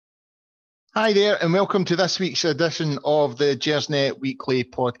Hi there, and welcome to this week's edition of the Gersnet Weekly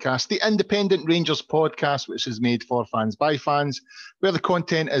Podcast, the independent Rangers podcast, which is made for fans by fans, where the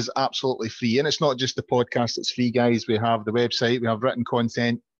content is absolutely free. And it's not just the podcast, it's free, guys. We have the website, we have written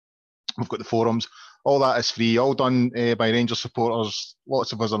content, we've got the forums. All that is free, all done by Rangers supporters.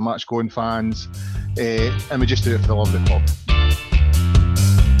 Lots of us are match-going fans, and we just do it for the love of the club.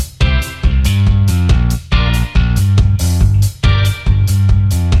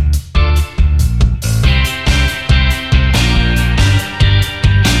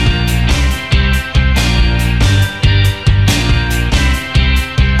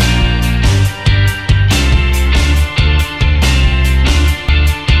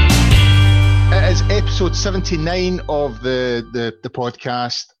 Episode 79 of the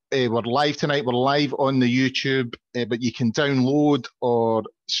podcast. We're live tonight. We're live on the YouTube, but you can download or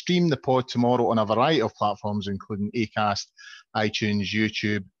stream the pod tomorrow on a variety of platforms, including Acast, iTunes,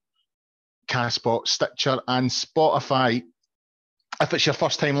 YouTube, Castbox, Stitcher, and Spotify. If it's your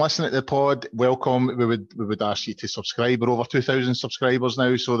first time listening to the pod, welcome. We would ask you to subscribe. We're over 2,000 subscribers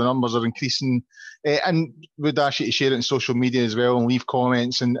now, so the numbers are increasing. And we'd ask you to share it on social media as well and leave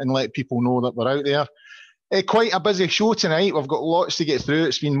comments and let people know that we're out there. Quite a busy show tonight. We've got lots to get through.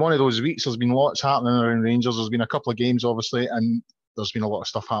 It's been one of those weeks. There's been lots happening around Rangers. There's been a couple of games, obviously, and there's been a lot of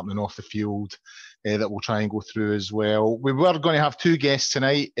stuff happening off the field that we'll try and go through as well. We were going to have two guests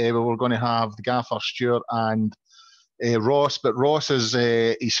tonight. We were going to have the gaffer, Stuart, and Ross, but Ross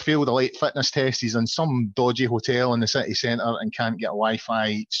he's failed a late fitness test. He's in some dodgy hotel in the city centre and can't get a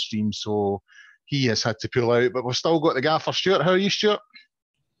Wi-Fi stream, so he has had to pull out. But we've still got the gaffer, Stuart. How are you, Stuart?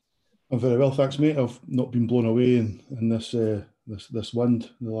 I'm very well, thanks, mate. I've not been blown away in this wind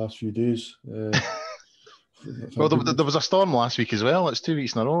in the last few days. Well, there was a storm last week as well. It's 2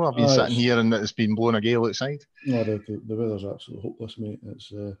 weeks in a row. I've been sitting here and it's been blowing a gale outside. No, the weather's absolutely hopeless, mate.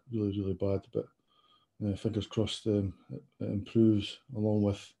 It's really, really bad. But fingers crossed it improves along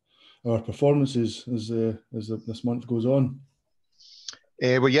with our performances as this month goes on.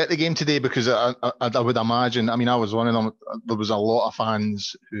 We're yet the game today because I would imagine, I was one of them, there was a lot of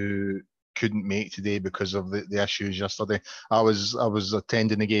fans who couldn't make today because of the issues yesterday. I was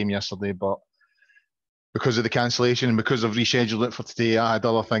attending the game yesterday, but because of the cancellation and because of rescheduled it for today, I had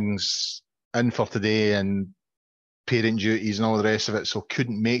other things in for today and parent duties and all the rest of it, so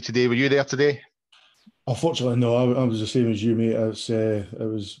couldn't make today. Were you there today? Unfortunately, no. I was the same as you, mate.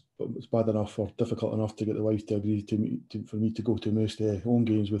 It's bad enough or difficult enough to get the wife to agree for me to go to most home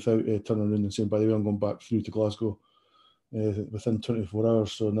games without turning around and saying, by the way, I'm going back through to Glasgow within 24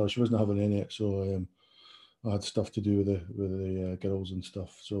 hours. So no, she wasn't having any of it. So I had stuff to do with the girls and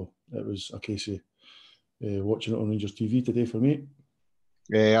stuff. So it was a case of watching it on Rangers TV today for me.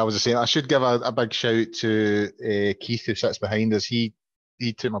 I was the same. I should give a big shout to Keith, who sits behind us. He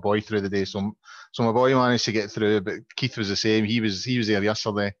took my boy through the day, so my boy managed to get through. But Keith was the same. He was there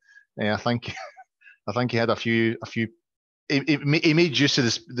yesterday. I think he had a few. He made use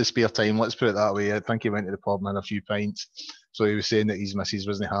of the spare time. Let's put it that way. I think he went to the pub and had a few pints. So he was saying that his missus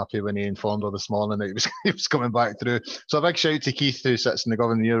wasn't happy when he informed her this morning that he was coming back through. So a big shout to Keith, who sits in the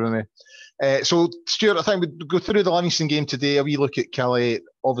governing year with me. So Stuart, I think we'd go through the Livingston game today. A wee look at Kelly.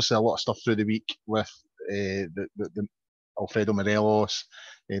 Obviously, a lot of stuff through the week with the Alfredo Morelos,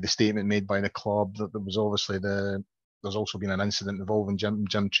 the statement made by the club. That there was obviously there's also been an incident involving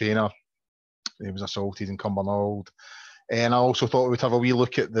Jim Traynor. He was assaulted in Cumbernauld. And I also thought we would have a wee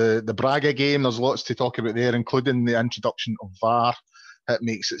look at the Braga game. There's lots to talk about there, including the introduction of VAR. It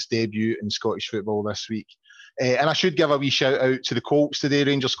makes its debut in Scottish football this week. And I should give a wee shout out to the Colts today,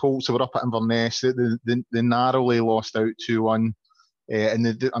 Rangers Colts, who were up at Inverness. They narrowly lost out 2-1. And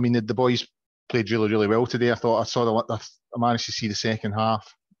the boys played really, really well today. I managed to see the second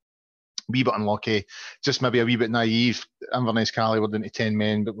half. A wee bit unlucky, just maybe a wee bit naive. Inverness Cali were down to 10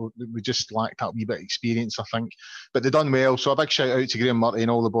 men, but we just lacked that wee bit of experience, I think. But they've done well, so a big shout out to Graham Murray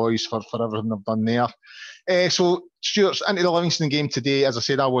and all the boys for everything they've done there. So Stuart's into the Livingston game today. As I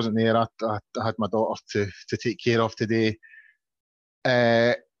said, I wasn't there. I had my daughter to take care of today.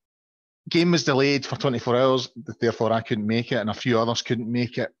 Game was delayed for 24 hours, therefore I couldn't make it, and a few others couldn't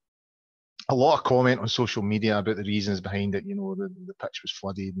make it. A lot of comment on social media about the reasons behind it. The pitch was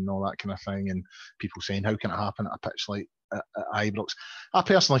flooded and all that kind of thing, and people saying, how can it happen at a pitch like at Ibrox? I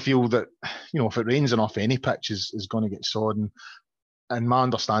personally feel that, if it rains enough, any pitch is going to get sodden. And my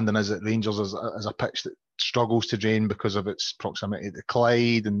understanding is that Rangers is a pitch that struggles to drain because of its proximity to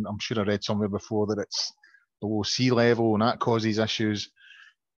Clyde, and I'm sure I read somewhere before that it's below sea level and that causes issues.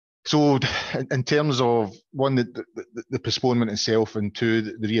 So in terms of one, the postponement itself, and two,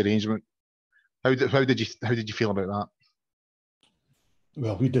 the rearrangement, how did you feel about that?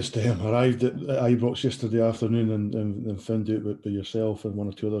 Well, we just arrived at Ibrox yesterday afternoon and found out by yourself and one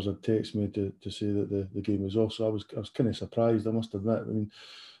or two others had texted me to say that the game was off. So I was kind of surprised, I must admit. I mean,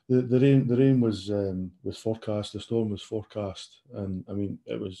 the rain was forecast, the storm was forecast, and I mean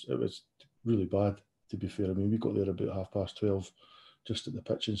it was really bad, to be fair. I mean, we got there about 12:30, just at the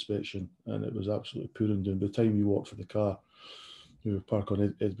pitch inspection, and it was absolutely pouring down. By the time we walked for the car, we would park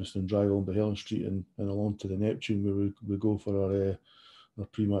on Edmiston Drive along by Helen Street and along to the Neptune where we go for our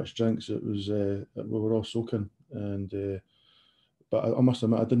pre-match drinks. It was we were all soaking, and but I must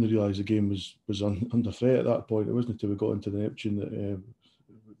admit I didn't realise the game was under threat at that point. It wasn't until we got into the Neptune that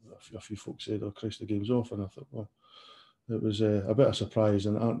a few folks said, "Oh Christ, the game's off," and I thought, well, it was a bit of a surprise.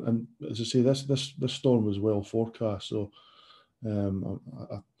 And as I say, this storm was well forecast, so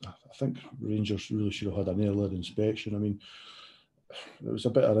I think Rangers really should have had an earlier inspection. I mean, it was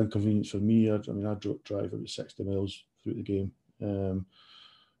a bit of an inconvenience for me. I drive about 60 miles through the game.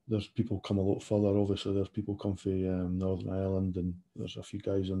 There's people come a lot further. Obviously, there's people come from Northern Ireland, and there's a few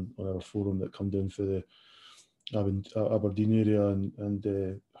guys on our forum that come down for the Aberdeen area,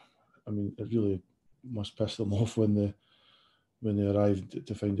 and I mean, it really must piss them off when they arrived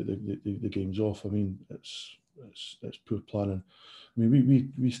to find that the game's off. I mean, it's poor planning. I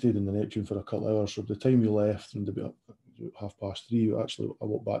mean, we stayed in the Neptune for a couple of hours. So by the time we left, and about 3:30, I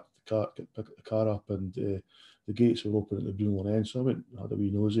walked back to pick the car up, and the gates were open at the Bruno end. So I went and had a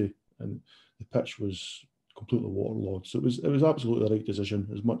wee nosy, and the pitch was completely waterlogged. So it was absolutely the right decision,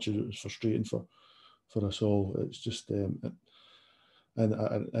 as much as it was frustrating for us all. It's just and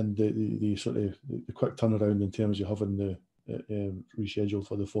the sort of the quick turnaround in terms of having the rescheduled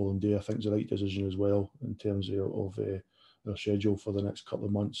for the following day, I think is the right decision as well in terms of our schedule for the next couple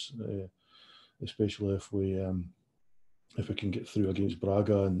of months, especially if we can get through against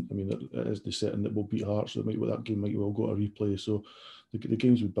Braga. And I mean, it is the setting that will beat Hearts, so that game might well go to replay. So the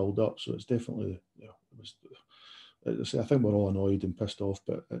games would build up. So it's definitely, I think we're all annoyed and pissed off,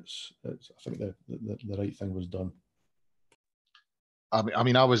 but it's I think the right thing was done. I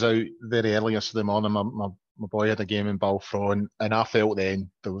mean, I was out very early yesterday morning. My boy had a game in Balfron, and I felt then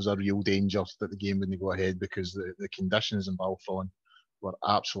there was a real danger that the game wouldn't go ahead because the conditions in Balfron were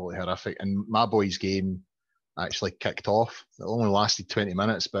absolutely horrific. And my boy's game actually kicked off. It only lasted 20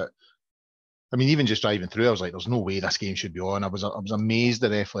 minutes, but I mean, even just driving through, I was like, "There's no way this game should be on." I was amazed the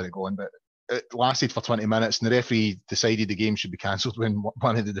ref let it go on, but it lasted for 20 minutes, and the referee decided the game should be cancelled when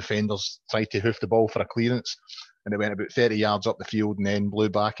one of the defenders tried to hoof the ball for a clearance, and it went about 30 yards up the field and then blew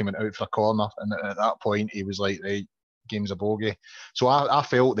back and went out for a corner. And at that point, he was like, "Right, game's a bogey." So I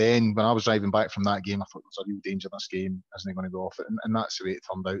felt then when I was driving back from that game, I thought there's a real danger this game isn't going to go off, and that's the way it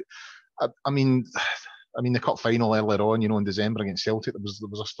turned out. I mean, the cup final earlier on, in December against Celtic, there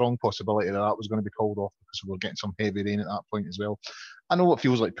was a strong possibility that was going to be called off because we were getting some heavy rain at that point as well. I know it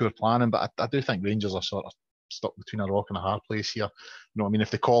feels like poor planning, but I do think Rangers are sort of stuck between a rock and a hard place here.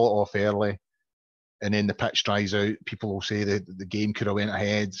 If they call it off early and then the pitch dries out, people will say the game could have went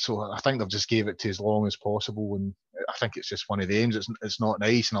ahead. So I think they've just gave it to as long as possible, and I think it's just one of them. It's not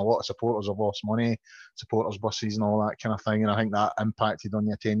nice, and a lot of supporters have lost money, supporters buses and all that kind of thing, and I think that impacted on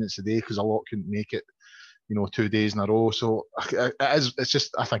the attendance today because a lot couldn't make it 2 days in a row. So it's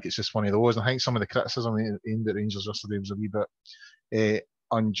just, I think it's just one of those. And I think some of the criticism aimed at Rangers yesterday was a wee bit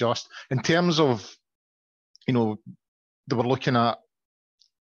unjust. In terms of, they were looking at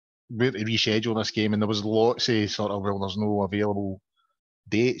where to reschedule this game, and there was lots of sort of, well, there's no available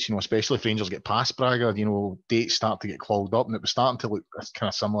dates, especially if Rangers get past Braga, dates start to get clogged up, and it was starting to look a kind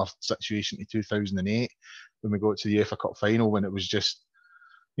of similar situation to 2008 when we got to the UEFA Cup final, when it was just,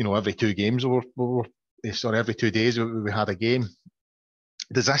 every 2 games every 2 days we had a game.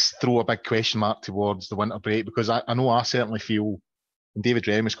 Does this throw a big question mark towards the winter break? Because I know I certainly feel, and David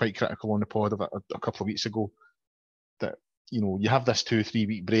Rem was quite critical on the pod of it a couple of weeks ago, that you have this 2-3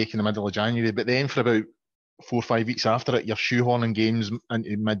 week break in the middle of January, but then for about 4 or 5 weeks after it, you're shoehorning games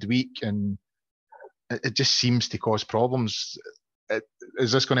into midweek, and it just seems to cause problems.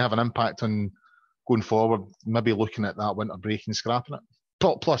 Is this going to have an impact on going forward, maybe looking at that winter break and scrapping it?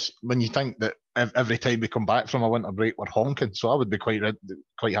 Plus, when you think that every time we come back from a winter break, we're honking, so I would be quite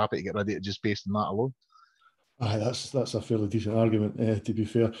happy to get rid of it just based on that alone. That's a fairly decent argument, to be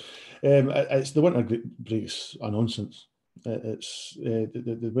fair. It's the winter break's a nonsense. It's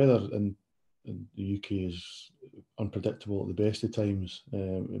the weather in the UK is unpredictable at the best of times. I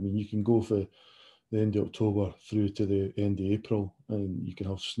mean, you can go for the end of October through to the end of April, and you can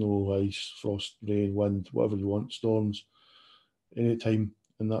have snow, ice, frost, rain, wind, whatever you want, storms, any time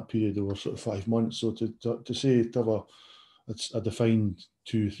in that period over sort of 5 months. So to say to have a defined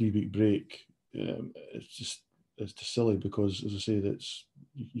 2-3 week break, it's it's just silly because, as I say,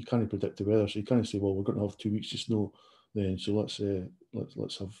 you can't predict the weather, so you can't say, well, we're going to have 2 weeks of snow then, so let's have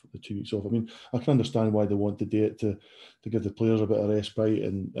the 2 weeks off. I mean, I can understand why they want to do it to give the players a bit of respite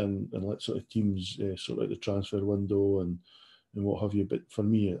and let sort of teams sort out the transfer window and what have you. But for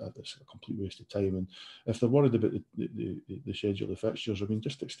me, it's a complete waste of time. And if they're worried about the schedule of fixtures, I mean,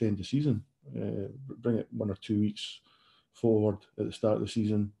 just extend the season, bring it 1 or 2 weeks forward at the start of the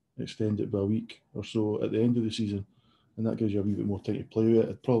season, extend it by a week or so at the end of the season, and that gives you a wee bit more time to play with it.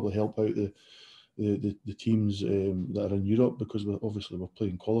 It'd probably help out the teams that are in Europe, because we're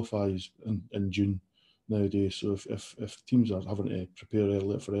playing qualifiers in June nowadays. So if teams are having to prepare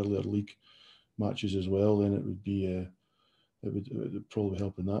for earlier league matches as well, then it would be it would probably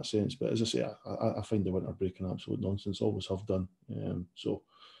help in that sense. But as I say, I find the winter break an absolute nonsense. Always have done. So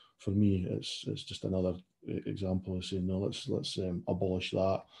for me, it's just another example of saying, no, let's abolish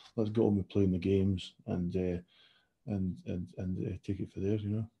that. Let's get on with playing the games and take it for there. You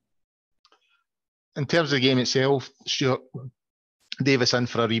know. In terms of the game itself, Stuart, Davis in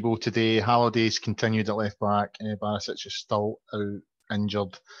for Aribo today. Halliday's continued at left back. Barisic is still out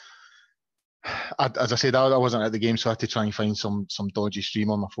injured. As I said, I wasn't at the game, so I had to try and find some dodgy stream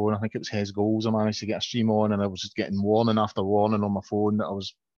on my phone. I think it was Hez Goals. I managed to get a stream on, and I was just getting warning after warning on my phone that I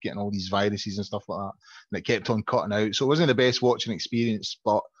was getting all these viruses and stuff like that, and it kept on cutting out. So it wasn't the best watching experience,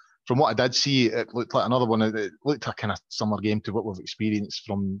 but from what I did see, it looked like another one. It looked like a kind of similar game to what we've experienced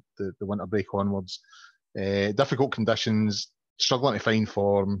from the winter break onwards. Difficult conditions, struggling to find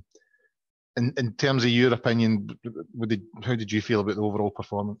form. In terms of your opinion, how did you feel about the overall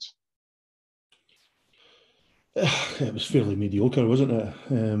performance? It was fairly mediocre, wasn't it?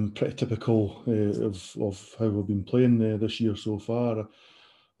 Pretty typical of how we've been playing this year so far.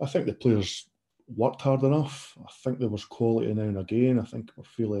 I think the players worked hard enough. I think there was quality now and again. I think we're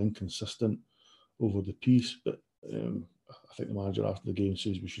fairly inconsistent over the piece, but I think the manager after the game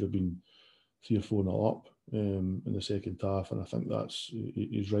says we should have been 3 or 4-0 up in the second half, and I think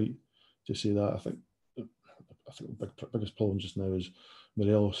he's right to say that. I think the biggest problem just now is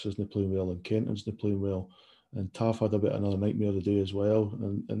Morelos isn't playing well and Kent isn't playing well. And Taff had a bit of another nightmare today as well.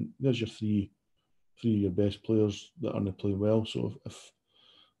 And there's your three of your best players that aren't playing well. So if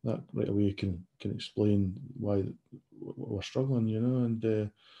that right away can explain why we're struggling, you know. And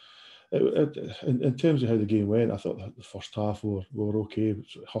in terms of how the game went, I thought that the first half we were okay.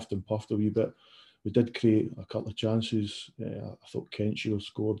 Huffed and puffed a wee bit. We did create a couple of chances. I thought Kent should have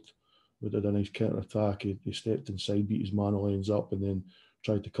scored. We did a nice counter attack. He stepped inside, beat his man ends up, and then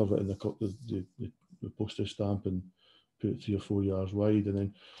tried to cover it in the postage stamp and put it 3 or 4 yards wide. And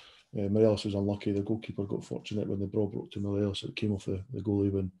then Morelos was unlucky. The goalkeeper got fortunate when the ball broke to Morelos. It came off the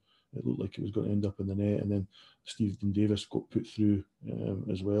goalie when it looked like it was going to end up in the net. And then Stephen Davis got put through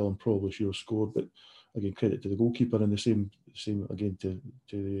as well and probably should have scored. But again, credit to the goalkeeper, and the same again to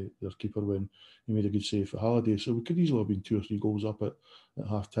their keeper when he made a good save for Halliday. So we could easily have been 2 or 3 goals up at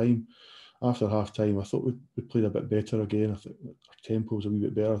half time. After half time, I thought we played a bit better again. I think our tempo was a wee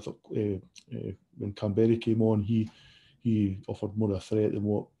bit better. I thought when Canberra came on, he offered more of a threat than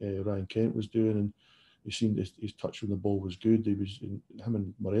what Ryan Kent was doing, and he seemed his touch when the ball was good. Him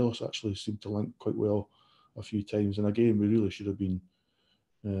and Morelos actually seemed to link quite well a few times. And again, we really should have been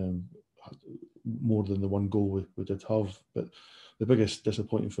more than the 1 goal we did have. But the biggest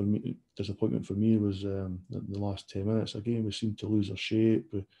disappointment for me was in the last 10 minutes. Again, we seemed to lose our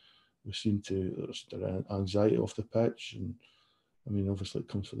shape. We seem to there's anxiety off the pitch, and I mean, obviously it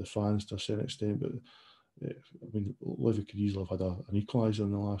comes for the fans to a certain extent, but I mean, Levy could easily have had an equaliser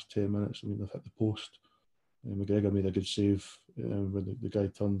in the last 10 minutes. I mean, they've hit the post. McGregor made a good save when the guy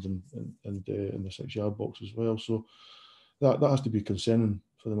turned in the 6-yard box as well. So that has to be concerning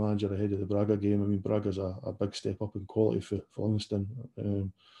for the manager ahead of the Braga game. I mean, Braga's a big step up in quality for Livingston.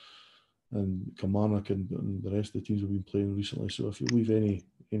 And Kilmarnock and the rest of the teams we've been playing recently. So if you leave any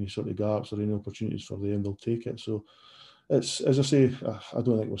sort of gaps or any opportunities for them, they'll take it. So it's, as I say, I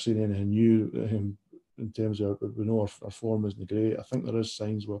don't think we're seeing anything new in terms of, we know our form isn't great. I think there is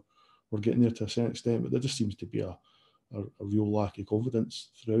signs we're getting there to a certain extent, but there just seems to be a real lack of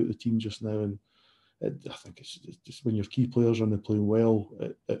confidence throughout the team just now. And I think it's just when your key players aren't playing well,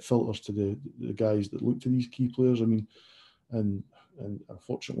 it filters to the guys that look to these key players. I mean, and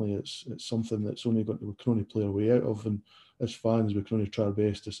unfortunately, it's something that's we can only play our way out of. And as fans, we can only try our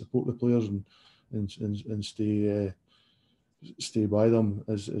best to support the players and stay by them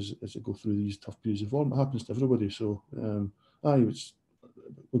as they go through these tough periods of form. It happens to everybody. So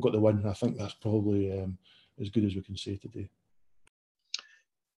we've got the win. I think that's probably as good as we can say today.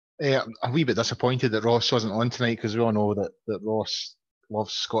 A wee bit disappointed that Ross wasn't on tonight, because we all know that Ross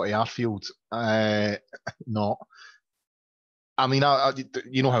loves Scotty Arfield. Not. I mean,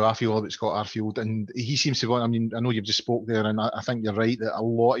 you know how I feel about Scott Arfield, and he seems to want. I mean, I know you've just spoke there, and I think you're right that a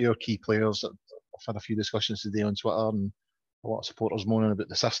lot of your key players. I've had a few discussions today on Twitter, and a lot of supporters moaning about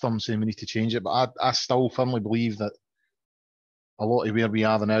the system, saying we need to change it. But I still firmly believe that a lot of where we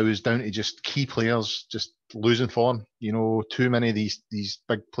are now is down to just key players just losing form. You know, too many of these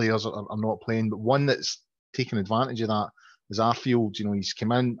big players are not playing, but one that's taking advantage of that is Arfield. You know, he's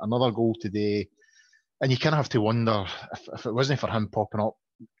come in, another goal today. And you kind of have to wonder if it wasn't for him popping up,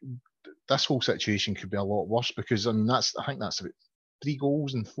 this whole situation could be a lot worse, because I mean I think that's about 3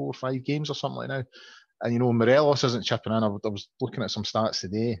 goals in 4 or 5 games or something like that. And you know, Morelos isn't chipping in. I was looking at some stats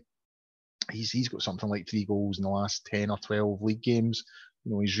today. He's got something like 3 goals in the last 10 or 12 league games.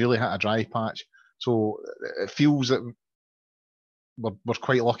 You know, he's really hit a dry patch. So it feels that we're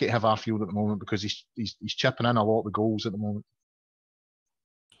quite lucky to have Arfield at the moment, because he's chipping in a lot of the goals at the moment.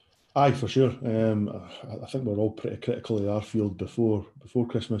 Aye, for sure. I think we're all pretty critical of Arfield before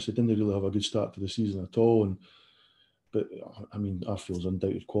Christmas. He didn't really have a good start to the season at all. But I mean, Arfield's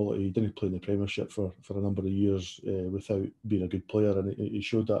undoubted quality. He didn't play in the Premiership for a number of years without being a good player, and he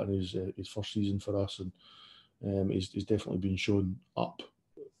showed that in his first season for us. And he's definitely been shown up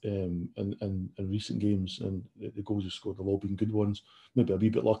in recent games, and the goals he scored have all been good ones. Maybe a wee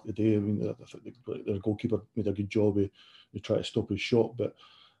bit lucky today. I mean, I think their goalkeeper made a good job of trying to stop his shot, but.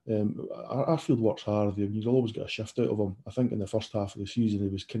 Arfield works hard. You'll always get a shift out of him. I think in the first half of the season he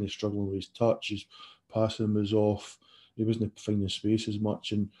was kind of struggling with his touch, his passing was off, he wasn't finding space as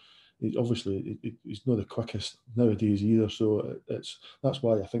much, and obviously he's not the quickest nowadays either. So that's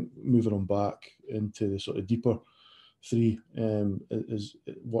why I think moving him back into the sort of deeper 3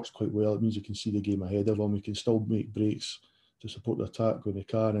 it works quite well. It means he can see the game ahead of him. He can still make breaks to support the attack when he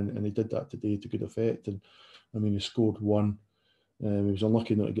can, and he did that today to good effect. And I mean, he scored 1. He was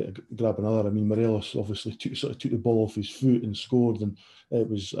unlucky not to grab another. I mean, Morelos obviously took the ball off his foot and scored, and that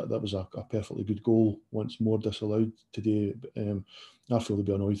was a perfectly good goal. Once more disallowed today. Arfield would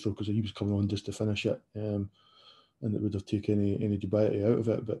be annoyed though, because he was coming on just to finish it, and it would have taken any dubiety out of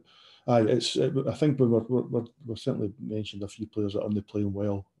it. But I think we're certainly mentioned a few players that aren't playing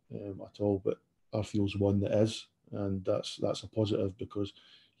well at all, but Arfield's one that is, and that's a positive, because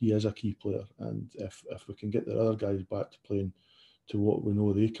he is a key player, and if we can get the other guys back to playing to what we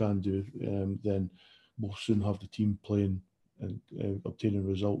know they can do, then we'll soon have the team playing and obtaining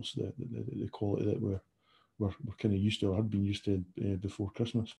results, the quality that we're kind of used to, or had been used to before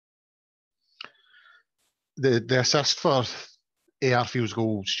Christmas. The assist for Arfield's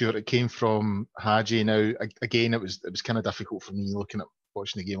goal, Stuart, it came from Hagi. Now again, it was kind of difficult for me watching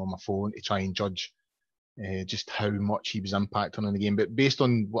the game on my phone to try and judge just how much he was impacting on the game. But based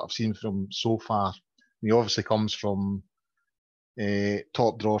on what I've seen from so far, he obviously comes from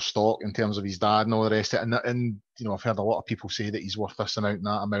top drawer stock in terms of his dad and all the rest of it. And you know, I've heard a lot of people say that he's worth this amount and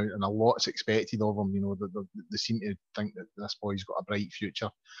that amount, and a lot's expected of him. You know, they seem to think that this boy's got a bright future.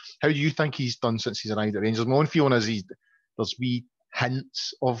 How do you think he's done since he's arrived at Rangers? My own feeling is there's wee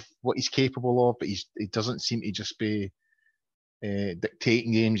hints of what he's capable of, but he doesn't seem to just be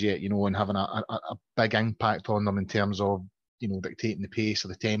dictating games yet, you know, and having a big impact on them in terms of, you know, dictating the pace or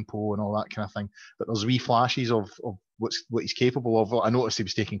the tempo and all that kind of thing. But there's wee flashes of what he's capable of. I noticed he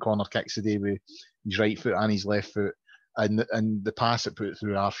was taking corner kicks today with his right foot and his left foot, and the pass it put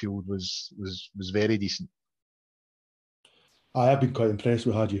through Arfield was very decent. I have been quite impressed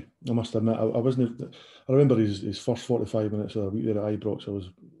with Hagi, I must admit. I wasn't. I remember his first 45 minutes of the week there at Ibrox. I was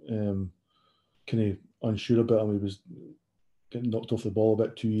kind of unsure about him. He was getting knocked off the ball a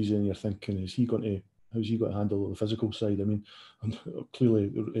bit too easy, and you're thinking, how's he going to handle the physical side? I mean, clearly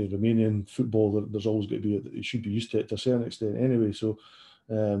Romanian football, there's always going to be, he should be used to it to a certain extent anyway. So,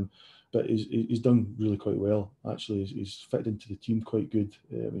 but he's done really quite well. Actually, he's fitted into the team quite good.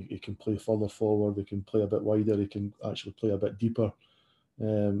 He can play further forward. He can play a bit wider. He can actually play a bit deeper,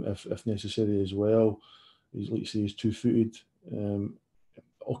 if necessary as well. He's, like you say, he's 2-footed.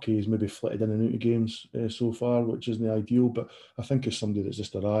 Okay, he's maybe flitted in and out of games so far, which isn't ideal, but I think as somebody that's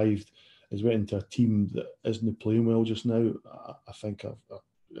just arrived, has went into a team that isn't playing well just now, I think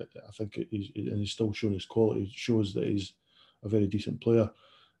he's still showing his quality. It shows that he's a very decent player,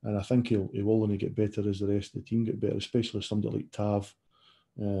 and I think he will only get better as the rest of the team get better, especially somebody like Tav,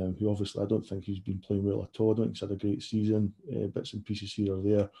 who obviously I don't think he's been playing well at all. I don't think he's had a great season, bits and pieces here or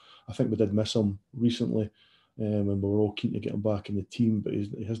there. I think we did miss him recently, and we were all keen to get him back in the team, but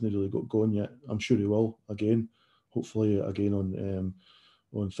he hasn't really got going yet. I'm sure he will again, hopefully again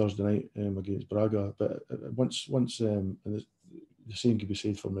on Thursday night against Braga. But once and the same could be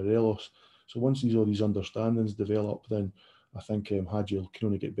said for Morelos. So once all these understandings develop, then I think Hagi can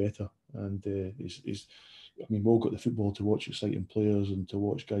only get better, and I mean, we've all got the football to watch exciting players and to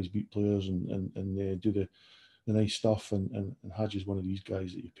watch guys beat players and do the nice stuff, and Hagi's one of these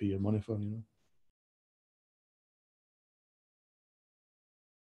guys that you pay your money for, you know.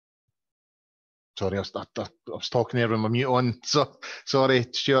 Sorry, I was talking there with my mute on. So sorry,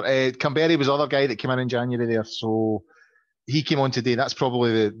 Stuart. Kamberi was the other guy that came in January there. So he came on today. That's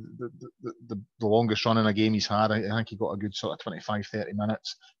probably the longest run in a game he's had. I think he got a good sort of 25, 30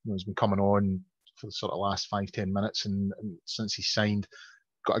 minutes. You know, he's been coming on for the sort of last 5-10 minutes, and since he signed,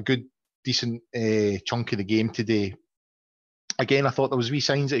 got a good, decent chunk of the game today. Again, I thought there was wee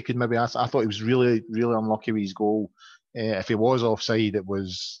signs that he could maybe. I thought he was really, really unlucky with his goal. If he was offside, it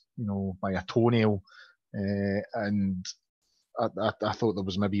was, you know, by a toenail, and I thought there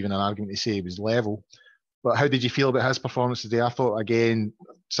was maybe even an argument to say he was level. But how did you feel about his performance today? I thought, again,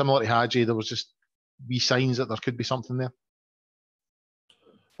 similar to Hagi, there was just wee signs that there could be something there.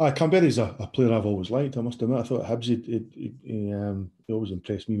 Kamberi's a player I've always liked, I must admit. I thought Hibs, he always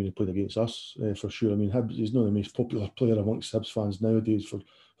impressed me when he played against us, for sure. I mean, Hibs, he's not the most popular player amongst Hibs fans nowadays for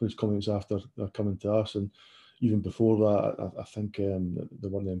his comments after coming to us. And even before that, I think they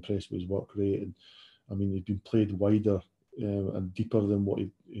weren't impressed with his work rate. And I mean, he's been played wider and deeper than what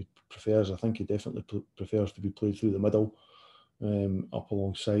he prefers. I think he definitely prefers to be played through the middle, up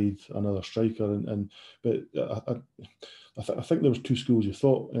alongside another striker. But I think there was two schools of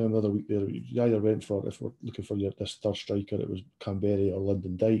thought the other week there. You either went for, if we're looking for this third striker, it was Kamberi or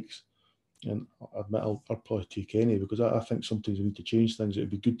Lyndon Dykes. And I admit I'll probably take any, because I think sometimes we need to change things. It would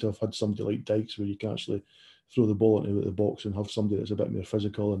be good to have had somebody like Dykes where you can actually throw the ball into the box and have somebody that's a bit more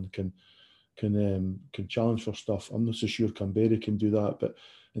physical and can challenge for stuff. I'm not so sure Kamberi can do that, but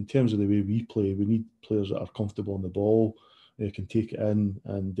in terms of the way we play, we need players that are comfortable on the ball, can take it in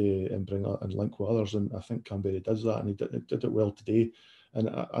and bring it and link with others. And I think Kamberi does that, and he did it well today. And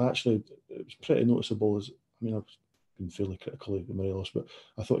I actually, it was pretty noticeable. I mean, I've been fairly critical of Morelos, but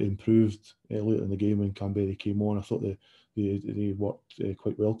I thought he improved later in the game when Kamberi came on. I thought they worked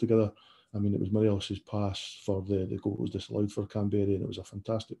quite well together. I mean, it was Morelos' pass for the goal that was disallowed for Kamberi, and it was a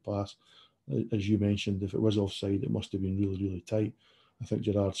fantastic pass. As you mentioned, if it was offside, it must have been really, really tight. I think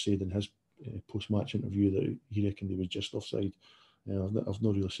Gerrard said in his post-match interview that he reckoned he was just offside. I've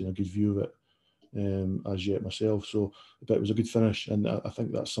not really seen a good view of it as yet myself. So, but it was a good finish, and I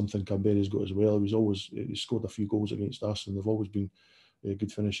think that's something Kamberi's got as well. He scored a few goals against us, and they've always been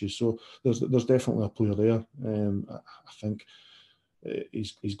good finishes. So there's definitely a player there. I think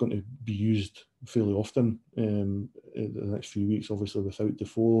he's going to be used fairly often in the next few weeks. Obviously, without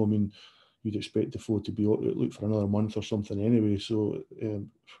Defoe, I mean, you'd expect Defoe to be look for another month or something anyway. So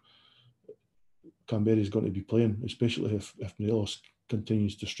Kamberi's going to be playing, especially if Morelos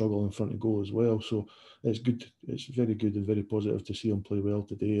continues to struggle in front of goal as well. So it's good. It's very good and very positive to see him play well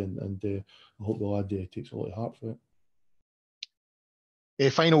today, and I hope the lad takes a lot of heart for it. A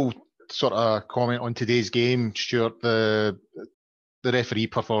final sort of comment on today's game, Stuart. The referee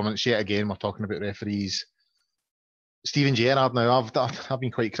performance yet again. We're talking about referees. Steven Gerrard. Now, I've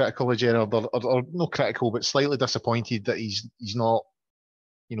been quite critical of Gerrard, or not critical, but slightly disappointed that he's not,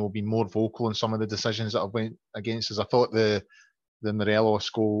 you know, been more vocal in some of the decisions that have went against us. I thought the Morelos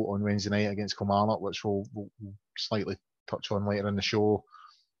goal on Wednesday night against Kilmarnock, which we'll slightly touch on later in the show,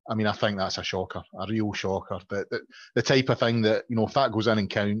 I mean, I think that's a shocker, a real shocker. But the type of thing that, you know, if that goes in and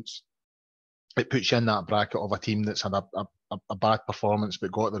counts, it puts you in that bracket of a team that's had a bad performance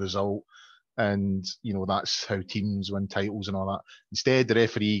but got the result. And, you know, that's how teams win titles and all that. Instead, the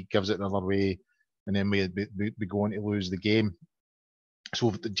referee gives it the other way, and then we go on to lose the game.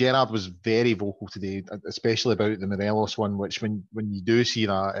 So Gerrard was very vocal today, especially about the Morelos one, which when you do see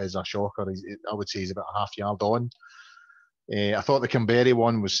that as a shocker, I would say he's about a half yard on. I thought the Kamberi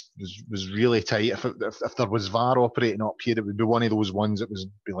one was really tight. If there was VAR operating up here, it would be one of those ones that would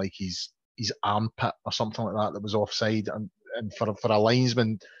be like his armpit or something like that was offside. And for a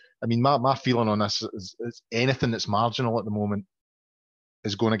linesman, I mean, my feeling on this is anything that's marginal at the moment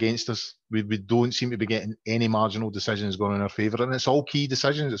is going against us. We don't seem to be getting any marginal decisions going in our favour, and it's all key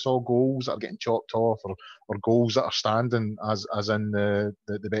decisions. It's all goals that are getting chopped off, or goals that are standing, as in the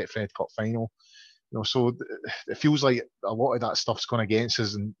Betfred Cup final. You know, so it feels like a lot of that stuff's going against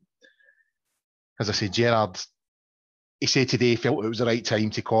us. And as I say, Gerrard, he said today he felt it was the right time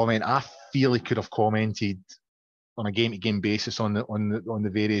to comment. I feel he could have commented on a game-to-game basis on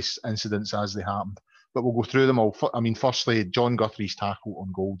the various incidents as they happened. But we'll go through them all. I mean, firstly, John Guthrie's tackle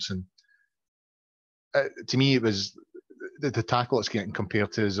on Goldson. To me, it was the tackle it's getting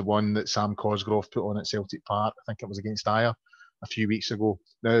compared to is the one that Sam Cosgrove put on at Celtic Park. I think it was against Dyer a few weeks ago.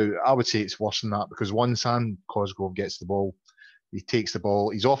 Now, I would say it's worse than that, because one, Sam Cosgrove gets the ball He takes the ball.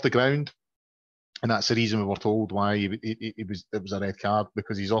 He's off the ground. And that's the reason we were told why it was a red card,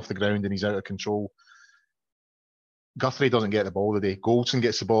 because he's off the ground and he's out of control. Guthrie doesn't get the ball today. Goldson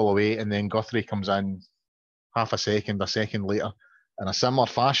gets the ball away, and then Guthrie comes in a second later, in a similar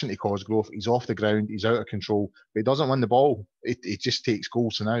fashion to Cosgrove. He's off the ground, he's out of control, but he doesn't win the ball. It just takes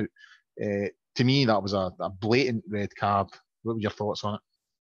Goldson out. To me, that was a blatant red card. What were your thoughts on it?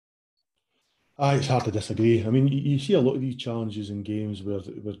 It's hard to disagree. I mean, you see a lot of these challenges in games where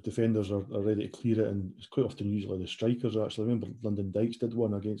defenders are ready to clear it, and it's quite often usually the strikers. Actually, I remember Lyndon Dykes did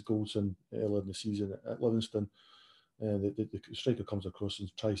one against Goldson earlier in the season at Livingston. The striker comes across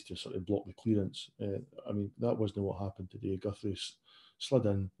and tries to sort of block the clearance. I mean, that wasn't what happened today. Guthrie slid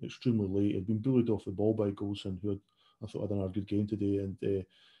in extremely late. He'd been bullied off the ball by Goldson, who I thought had another good game today, and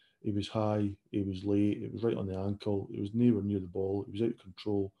he was high, he was late, it was right on the ankle, it was nowhere near the ball, it was out of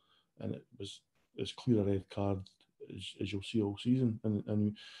control, and it was as clear a red card as you'll see all season. And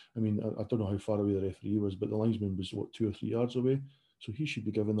I mean, I don't know how far away the referee was, but the linesman was, 2 or 3 yards away, so he should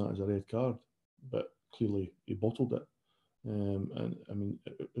be given that as a red card, but clearly he bottled it. And I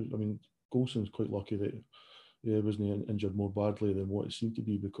mean, Goldson's quite lucky that he wasn't injured more badly than what it seemed to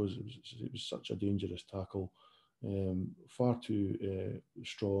be, because it was such a dangerous tackle, far too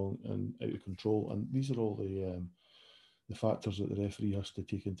strong and out of control. And these are all the factors that the referee has to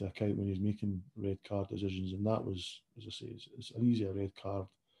take into account when he's making red card decisions. And that was, as I say, it's an easier red card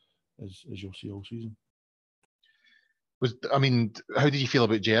as you'll see all season. How did you feel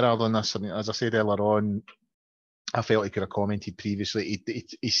about Gerrard on this? I mean, as I said earlier on, I felt he could have commented previously.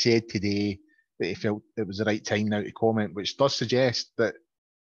 He said today that he felt it was the right time now to comment, which does suggest that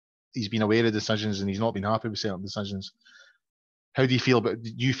he's been aware of decisions and he's not been happy with certain decisions. How do you feel about?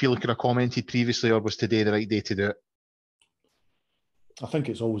 Do you feel he could have commented previously, or was today the right day to do it? I think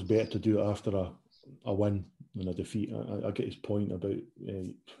it's always better to do it after a win than a defeat. I get his point about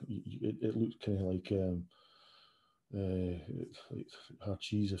it looks kind of like hard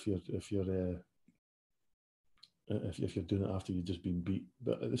cheese if you're doing it after you've just been beat.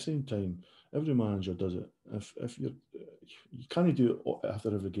 But at the same time, every manager does it. If you can't do it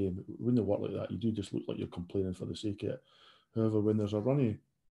after every game. When they work like that, you do just look like you're complaining for the sake of it. However, when there's a runny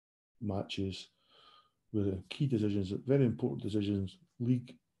matches where the key decisions, very important decisions,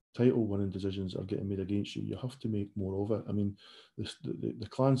 league title winning decisions are getting made against you, you have to make more of it. I mean, the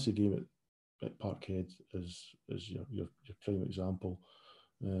Clancy game at Parkhead is your prime example.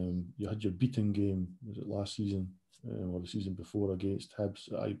 You had your beating game, was it last season or the season before against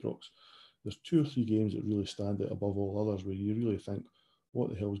Hibs at Ibrox? There's 2 or 3 games that really stand out above all others where you really think, what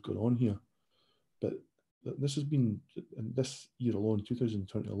the hell's going on here? But this has been, in this year alone,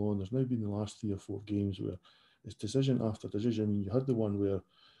 2020 alone, there's now been the last 3 or 4 games where it's decision after decision. I mean, you had the one where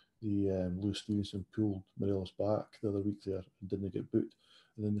the Lewis Stevenson pulled Morelos back the other week there and didn't get booked.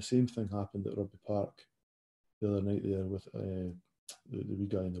 And then the same thing happened at Rugby Park the other night there with the wee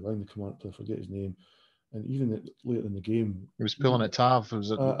guy in the wing, the command player, I forget his name. And even later in the game, he was pulling at Tav.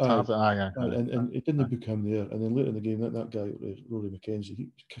 Was it Tav? And it didn't book him there. And then later in the game, that guy, Rory McKenzie, he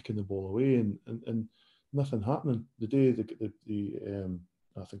was kicking the ball away and nothing happening. The day the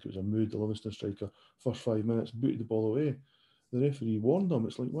I think it was a Mood, the Livingston striker, first 5 minutes, booted the ball away. The referee warned him.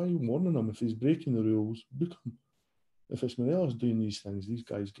 It's like, why are you warning him? If he's breaking the rules, book him. If it's Morelos doing these things,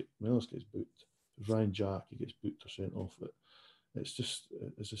 Morelos gets booked. If Ryan Jack, he gets booked or sent off. But it's just,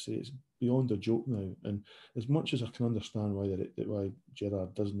 as I say, it's beyond a joke now. And as much as I can understand why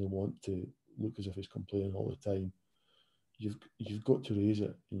Gerrard doesn't want to look as if he's complaining all the time, you've got to raise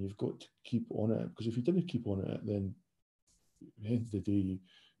it and you've got to keep on it. Because if you didn't keep on it, then at the end of the day,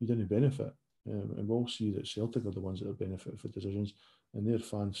 you didn't benefit. And we'll see that Celtic are the ones that are benefiting for decisions, and their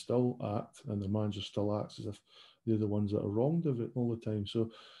fans still act, and their manager still acts as if they're the ones that are wronged of it all the time.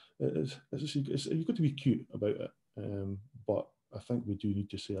 So you've got to be cute about it. But I think we do need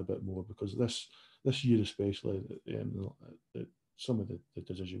to say a bit more, because this year especially, some of the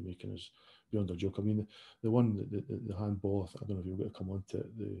decision making is beyond a joke. I mean, the one, the handball, I don't know if you're going to come on to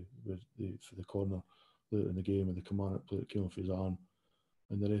for the corner later in the game, and the command play that came off his arm,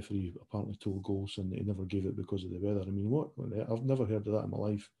 and the referee apparently told Goldson that he never gave it because of the weather. I mean, what? I've never heard of that in my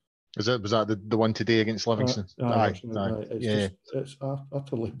life. Was that the one today against Livingston? It's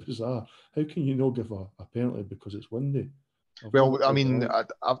utterly bizarre. How can you not give a penalty because it's windy?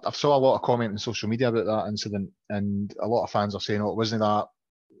 I've saw a lot of comment on social media about that incident, and a lot of fans are saying, "Oh, wasn't that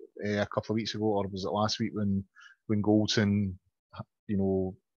a couple of weeks ago, or was it last week when Goldson,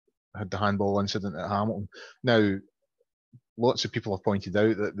 had the handball incident at Hamilton?" Now, lots of people have pointed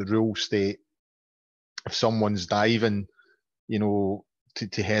out that the rules state if someone's diving,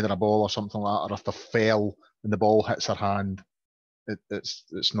 to header a ball or something like that, or if they fell and the ball hits their hand,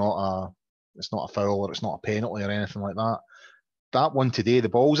 it's not a foul or it's not a penalty or anything like that. That one today, the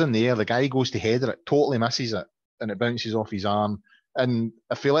ball's in the air, the guy goes to header it, totally misses it, and it bounces off his arm. And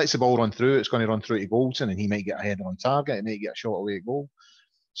if he lets the ball run through, it's going to run through to Goldson, and he might get a header on target, he might get a shot away at goal.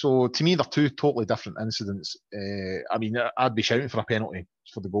 So to me, they're two totally different incidents. I mean, I'd be shouting for a penalty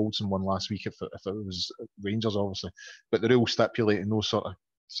for the Goldson one last week if it was Rangers, obviously. But the rule stipulating those sort of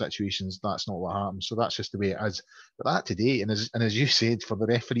situations, that's not what happens. So that's just the way it is. But that today, and as you said, for the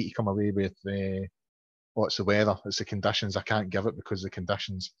referee to come away with, it's the weather, it's the conditions, I can't give it because of the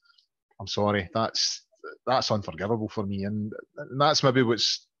conditions. I'm sorry, that's unforgivable for me, and that's maybe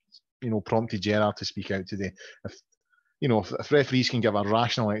what's prompted Gerrard to speak out today. If referees can give a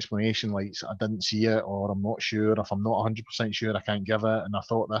rational explanation, like I didn't see it, or I'm not sure, if I'm not 100% sure, I can't give it, and I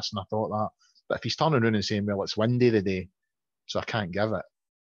thought this and I thought that. But if he's turning around and saying, well, it's windy today, so I can't give it,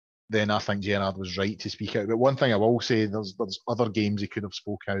 then I think Gerrard was right to speak out. But one thing I will say, there's other games he could have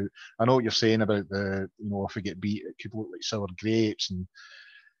spoke out. I know what you're saying about if we get beat, it could look like sour grapes and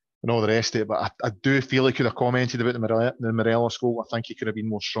all the rest of it, but I do feel he could have commented about the Morelos goal. I think he could have been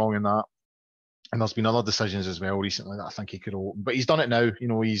more strong in that. And there's been other decisions as well recently that I think he could have opened. But he's done it now.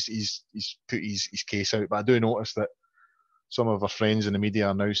 He's put his case out. But I do notice that some of our friends in the media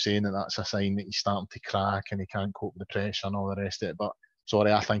are now saying that that's a sign that he's starting to crack and he can't cope with the pressure and all the rest of it. But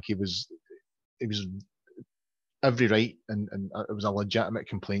sorry, I think he was every right, and it was a legitimate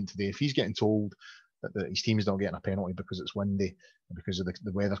complaint today. If he's getting told that his team's not getting a penalty because it's windy and because of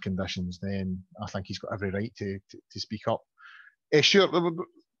the weather conditions, then I think he's got every right to speak up. Sure,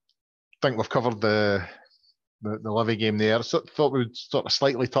 I think we've covered the Livy game there. So thought we would sort of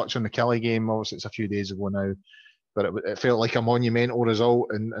slightly touch on the Kelly game. Obviously, it's a few days ago now, but it felt like a monumental result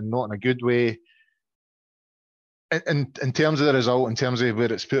and not in a good way. In terms of the result, in terms of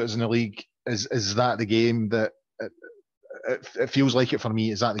where it's put us in the league, is that the game that it feels like it for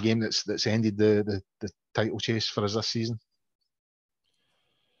me? Is that the game that's ended the title chase for us this season?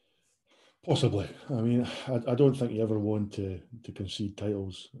 Possibly. I mean, I don't think you ever want to concede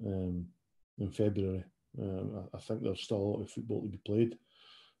titles in February. I think there's still a lot of football to be played.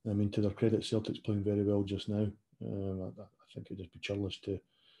 I mean, to their credit, Celtic's playing very well just now. I think it'd just be churlish to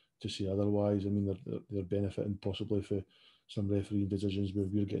say otherwise. I mean, they're benefiting possibly for some refereeing decisions where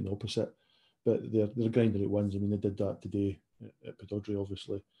we're getting opposite, but they're grinding out wins. I mean, they did that today at Pittodrie,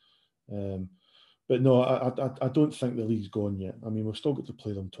 obviously. But no, I don't think the league's gone yet. I mean, we've still got to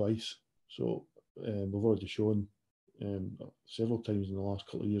play them twice. So we've already shown several times in the last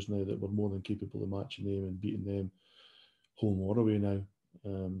couple of years now that we're more than capable of matching them and beating them home or away now.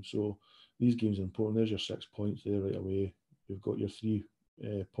 So these games are important. There's your 6 points there right away. You've got your 3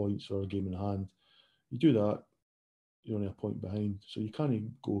 points for a game in hand. You do that, you're only a point behind. So you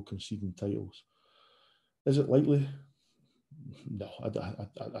can't go conceding titles. Is it likely? No, I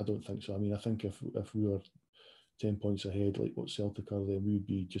don't think so. I mean, I think if we were 10 points ahead, like what Celtic are, then we would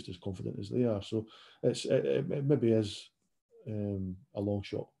be just as confident as they are. So it maybe is a long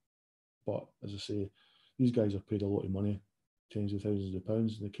shot. But as I say, these guys are paid a lot of money, tens of thousands of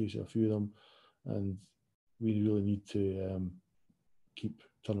pounds in the case of a few of them. And we really need to keep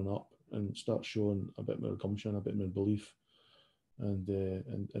turning up and start showing a bit more gumption, a bit more belief, and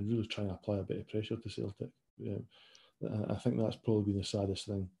really try and apply a bit of pressure to Celtic. I think that's probably been the saddest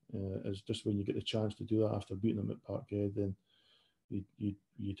thing, is just when you get the chance to do that after beating them at Parkhead, then you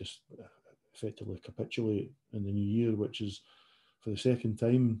just effectively capitulate in the new year, which is for the second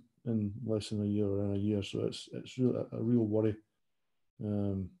time in less than a year or in a year. So it's really a real worry.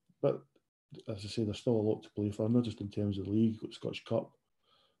 But as I say, there's still a lot to play for, not just in terms of the league. You've got Scottish Cup,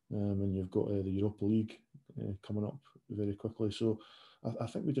 and you've got the Europa League coming up very quickly. So I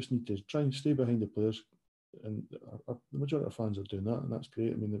think we just need to try and stay behind the players. And the majority of fans are doing that, and that's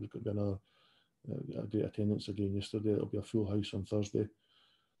great. I mean, there's going to be another great attendance again yesterday. It'll be a full house on Thursday,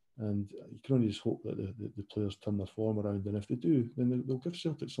 and you can only just hope that the players turn their form around. And if they do, then they'll give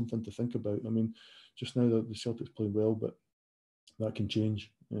Celtic something to think about. I mean, just now the Celtic's playing well, but that can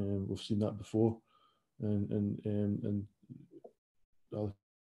change. We've seen that before, and up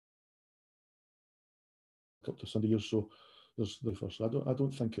to Sunday years. So there's the first. I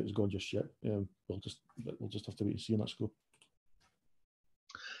don't think it's gone just yet. We'll just have to wait and see on that score.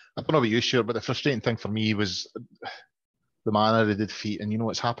 I don't know about you, sure, but the frustrating thing for me was the manner they did defeat. And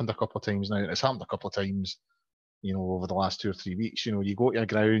it's happened a couple of times now. It's happened a couple of times, over the last 2 or 3 weeks. You go to a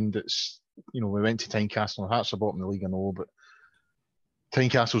ground that's, we went to Tynecastle. Hearts are bottom of the league, I know, but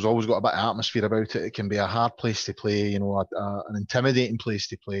Tynecastle's always got a bit of atmosphere about it. It can be a hard place to play, an intimidating place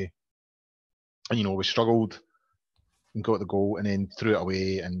to play. And we struggled and got the goal and then threw it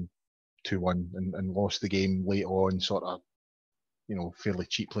away and 2-1 and lost the game late on, sort of fairly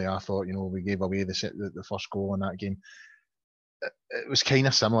cheaply. I thought, we gave away the first goal in that game. It was kind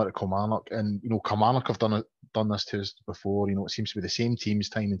of similar to Kilmarnock, and Kilmarnock have done this to us before. It seems to be the same teams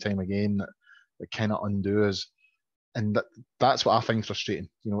time and time again that kind of undo us, and that's what I find frustrating.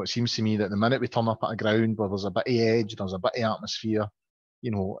 It seems to me that the minute we turn up at a ground where there's a bit of edge, there's a bit of atmosphere,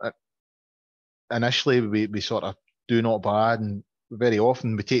 initially we sort of do not bad, and very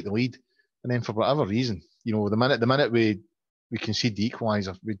often we take the lead, and then for whatever reason, the minute we concede the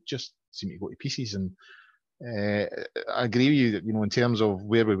equaliser, we just seem to go to pieces. And I agree with you that in terms of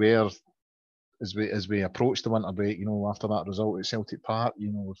where we were as we approached the winter break, after that result at Celtic Park,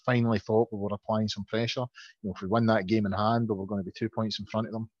 we finally thought we were applying some pressure. If we win that game in hand, we were going to be 2 points in front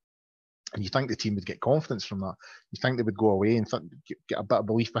of them. And you think the team would get confidence from that. You think they would go away and get a bit of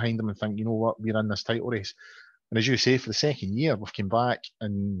belief behind them and think, you know what, we're in this title race. And as you say, for the second year, we've come back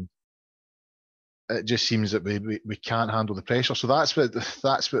and it just seems that we can't handle the pressure. So that's what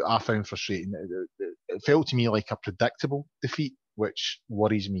I found frustrating. It felt to me like a predictable defeat, which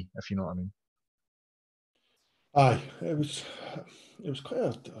worries me, if you know what I mean. Aye, it was quite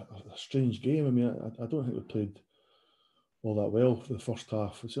a strange game. I mean, I don't think we played all that well for the first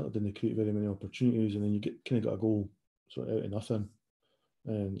half. We certainly didn't create very many opportunities, and then you kind of got a goal sort of out of nothing.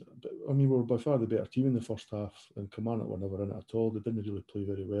 But I mean, we were by far the better team in the first half, and Kilmarnock were never in it at all. They didn't really play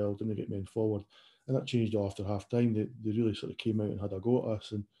very well, didn't get men forward, and that changed after half time. They really sort of came out and had a go at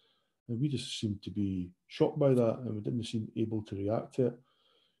us, and we just seemed to be shocked by that, and we didn't seem able to react to it.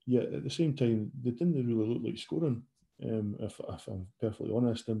 Yet at the same time, they didn't really look like scoring. If I'm perfectly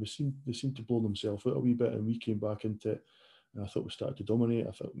honest, and they seemed to blow themselves out a wee bit, and we came back into it. And I thought we started to dominate.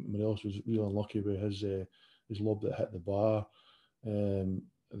 I thought Morelos was really unlucky with his lob that hit the bar, and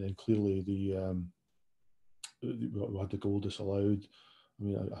then clearly we had the goal disallowed. I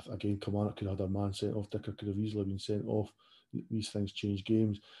mean, again, Kilmarnock could have had a man sent off. Dicker could have easily been sent off. These things change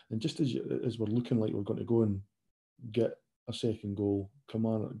games, and just as we're looking like we're going to go and get a second goal,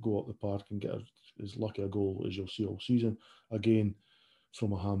 Kilmarnock go up the park and get as lucky a goal as you'll see all season. Again,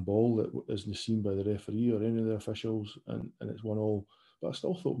 from a handball that isn't seen by the referee or any of the officials, and it's 1-1. But I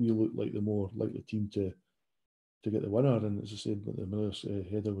still thought we looked like the more likely team to get the winner. And as I said, the Miller's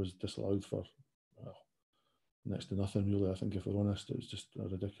header was disallowed for next to nothing really. I think, if we're honest, it was just a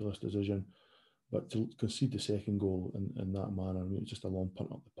ridiculous decision. But to concede the second goal in that manner, I mean, it's just a long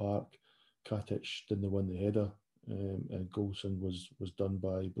punt up the park. Katic didn't win the header, and Goldson was done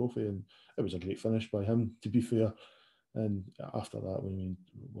by Brophy, and it was a great finish by him, to be fair. And after that, we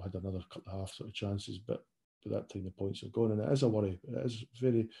had another couple of half sort of chances, but by that time the points are gone, and it is a worry. It is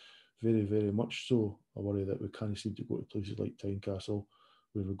very, very, very much so a worry that we can't seem to go to places like Tynecastle,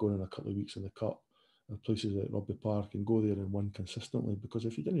 where we're going in a couple of weeks in the Cup, or places like Rugby Park, and go there and win consistently. Because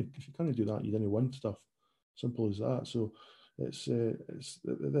if you can't do that, you didn't win stuff. Simple as that. So it's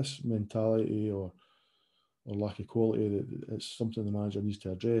this mentality or lack of quality that it's something the manager needs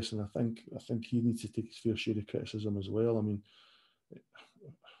to address, and I think he needs to take his fair share of criticism as well. I mean,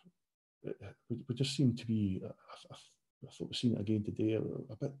 we just seem to be. I thought we've seen it again today.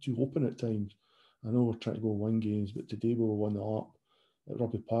 A bit too open at times. I know we're trying to go and win games, but today we were 1-0 up. At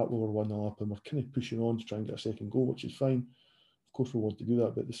Rugby Park we were 1-0 up, and we're kind of pushing on to try and get a second goal, which is fine. Of course, we want to do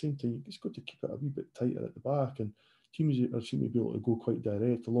that, but at the same time, you've just got to keep it a wee bit tighter at the back. And teams seem to be able to go quite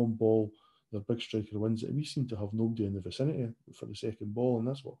direct, a long ball. Their big striker wins it. We seem to have nobody in the vicinity for the second ball, and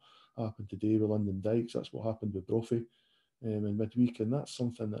that's what happened today with Lyndon Dykes. That's what happened with Brophy in midweek, and that's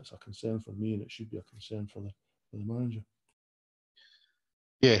something that's a concern for me, and it should be a concern for the manager.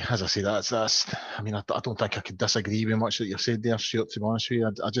 Yeah, as I say, that's. I mean, I don't think I could disagree with much that you said there, Stuart. To be honest with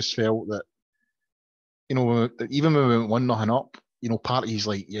you, I just felt that, even when we went 1-0 up, parties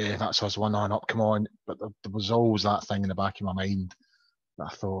like, yeah, that's us 1-0 up, come on. But there was always that thing in the back of my mind. I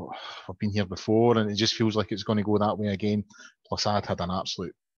thought, I've been here before, and it just feels like it's going to go that way again. Plus, I'd had an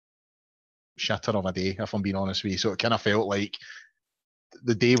absolute shitter of a day, if I'm being honest with you. So it kind of felt like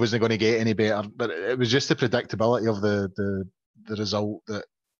the day wasn't going to get any better. But it was just the predictability of the result that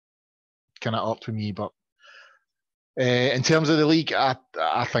kind of upped with me. But in terms of the league, I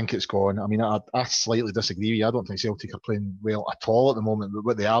think it's gone. I mean, I slightly disagree with you. I don't think Celtic are playing well at all at the moment. But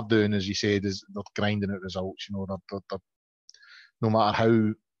what they are doing, as you said, is they're grinding out results. They're no matter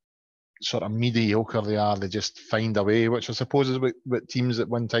how sort of mediocre they are, they just find a way, which I suppose is what teams that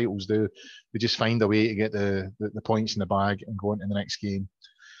win titles do. They just find a way to get the points in the bag and go into the next game.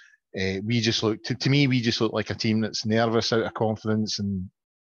 We just look, to me, we just look like a team that's nervous, out of confidence, and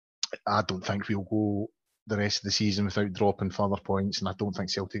I don't think we'll go the rest of the season without dropping further points. And I think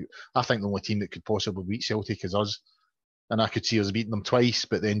the only team that could possibly beat Celtic is us. And I could see us beating them twice,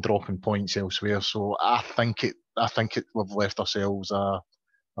 but then dropping points elsewhere. So I think I think we've left ourselves a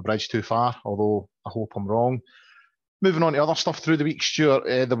bridge too far, although I hope I'm wrong. Moving on to other stuff through the week, Stuart,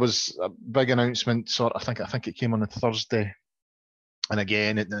 there was a big announcement, I think it came on a Thursday, and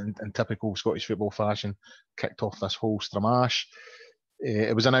again, in typical Scottish football fashion, kicked off this whole stramash.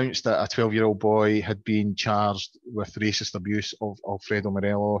 It was announced that a 12-year-old boy had been charged with racist abuse of Alfredo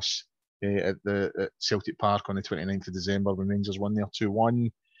Morelos at Celtic Park on the 29th of December when Rangers won there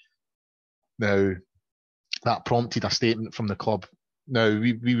 2-1. Now, that prompted a statement from the club. Now,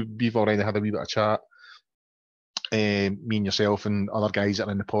 we've already had a wee bit of chat, me and yourself and other guys that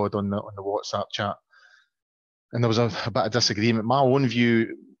are in the pod on the WhatsApp chat, and there was a bit of disagreement. My own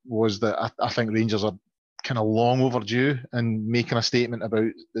view was that I think Rangers are kind of long overdue in making a statement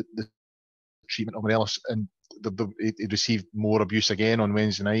about the treatment of Morelos, and he received more abuse again on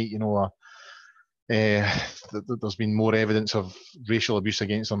Wednesday night. There's been more evidence of racial abuse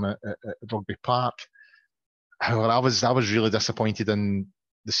against him at Rugby Park. However, I was really disappointed in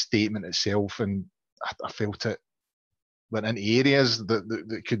the statement itself, and I felt it went into areas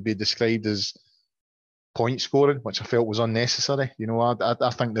that could be described as point scoring, which I felt was unnecessary.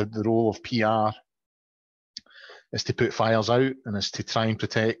 I think the role of PR is to put fires out and is to try and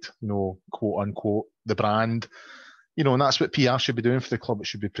protect, quote unquote, the brand. And that's what PR should be doing for the club. It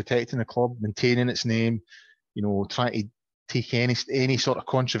should be protecting the club, maintaining its name, trying to take any sort of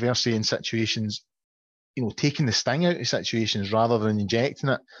controversy in situations, taking the sting out of situations rather than injecting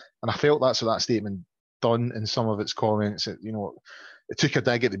it. And I felt that's what that statement done in some of its comments. It took a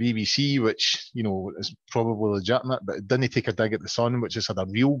dig at the BBC, which, is probably legitimate, but it didn't take a dig at the Sun, which has had a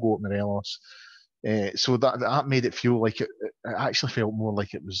real go at Morelos. So that made it feel like it actually felt more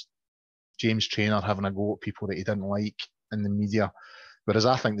like it was James Traynor having a go at people that he didn't like in the media. Whereas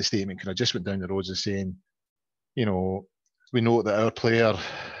I think the statement could have just went down the roads of saying, we know that our player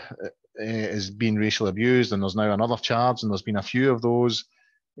is being racially abused and there's now another charge and there's been a few of those.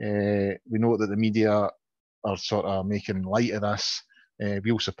 We know that the media are sort of making light of this.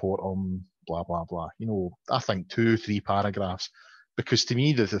 We'll support them, blah, blah, blah. I think 2-3 paragraphs. Because to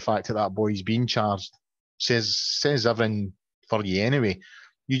me, the fact that boy's been charged says everything for you anyway.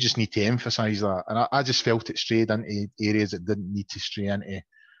 You just need to emphasise that. And I just felt it strayed into areas it didn't need to stray into.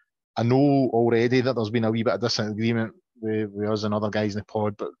 I know already that there's been a wee bit of disagreement with us and other guys in the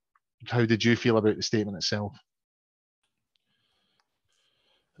pod, but how did you feel about the statement itself?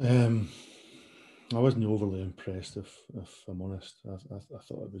 I wasn't overly impressed, if I'm honest. I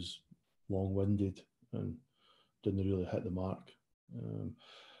thought it was long-winded and didn't really hit the mark.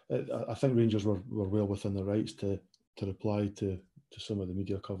 I think Rangers were well within their rights to reply to some of the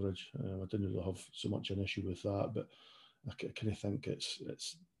media coverage. I didn't really have so much an issue with that, but I kind of think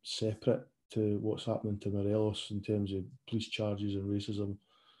it's separate to what's happening to Morelos in terms of police charges and racism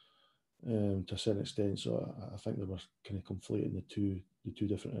to a certain extent. So I think they were kind of conflating the two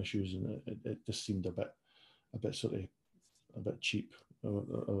different issues, and it just seemed a bit cheap,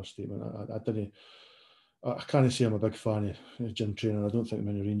 our statement. I can't say I'm a big fan of Jim Traynor. I don't think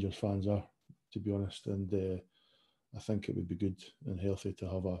many Rangers fans are, to be honest, and I think it would be good and healthy to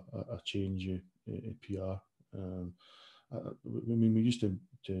have a change in PR. We used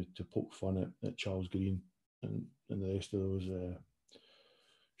to poke fun at Charles Green and the rest of those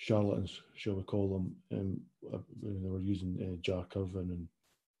charlatans, shall we call them, when they were using Jack Irvine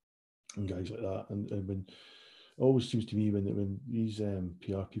and guys like that. And when it always seems to me when these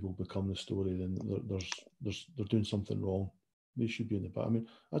PR people become the story, then they're doing something wrong. They should be in the back. I mean,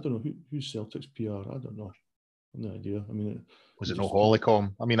 I don't know who's Celtic's PR. I don't know. I've no idea. I mean, was it no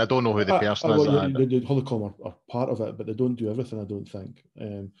Hollycomb? I mean, I don't know who the person is. The Hollycomb are part of it, but they don't do everything, I don't think.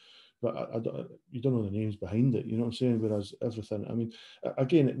 But you don't know the names behind it. You know what I'm saying? Whereas everything, I mean,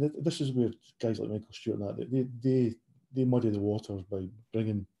 again, this is where guys like Michael Stewart and that they muddy the waters by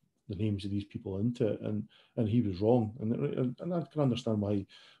bringing the names of these people into it, and he was wrong, and I can understand why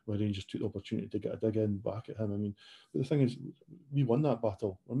Rangers took the opportunity to get a dig in back at him. I mean, but the thing is, we won that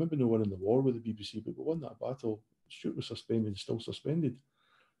battle. I remember no winning the war with the BBC, but we won that battle. Stewart was suspended, still suspended,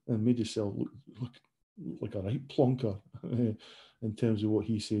 and made himself look like a right plonker in terms of what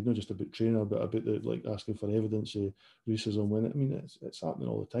he said, not just about Traynor, but about asking for evidence of racism. When it's happening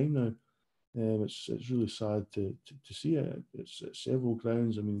all the time now. It's really sad to see it. It's at several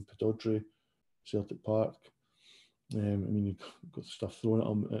grounds. I mean, Pittodrie, Celtic Park. I mean, you've got stuff thrown at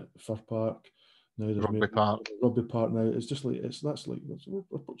them at Fir Park. Now there's Rugby Park now. It's just like we're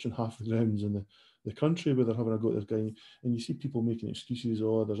approaching half the grounds in the country where they're having a go at this guy, and you see people making excuses.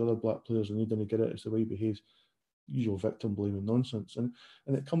 Oh, there's other black players and they didn't get it. It's the way he behaves. Usual victim blaming nonsense, and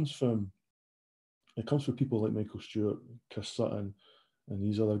it comes from people like Michael Stewart, Chris Sutton,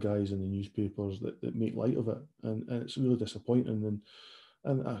 these other guys in the newspapers that make light of it, and it's really disappointing.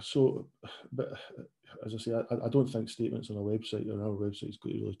 But as I say, I don't think statements on a website or our website is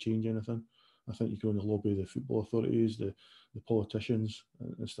going to really change anything. I think you can only lobby the football authorities, the politicians,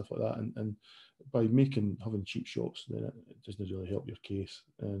 and stuff like that. And by having cheap shots, then it doesn't really help your case,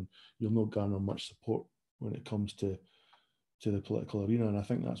 and you'll not garner much support when it comes to the political arena. And I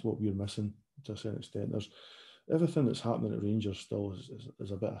think that's what we're missing to a certain extent. There's everything that's happening at Rangers still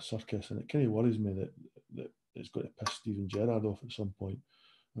is a bit of a circus, and it kind of worries me that it's going to piss Steven Gerrard off at some point.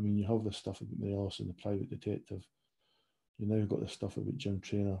 I mean, you have this stuff about Morelos and the private detective. You now got this stuff about Jim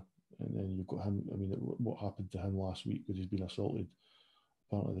Traynor, and then you've got him. I mean, what happened to him last week because he's been assaulted?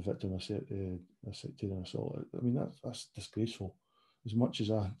 Apparently, the victim of sectarian assault. I mean, that's disgraceful. As much as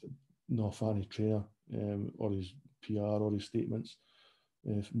I know a fan of Traynor or his PR or his statements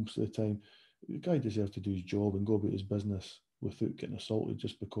most of the time, the guy deserves to do his job and go about his business without getting assaulted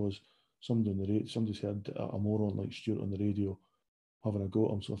just because somebody's heard a moron like Stuart on the radio having a go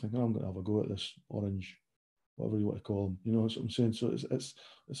at him. So I think I'm going to have a go at this orange, whatever you want to call him. You know what I'm saying? So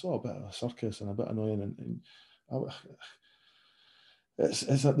it's all a bit of a circus and a bit annoying. And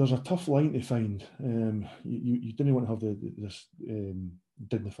there's a tough line to find. You didn't want to have this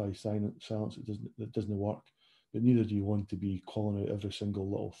dignified silence that doesn't work, but neither do you want to be calling out every single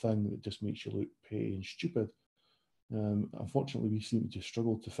little thing that just makes you look petty and stupid. Unfortunately, we seem to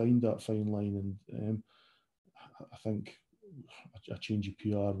struggle to find that fine line, and I think a change of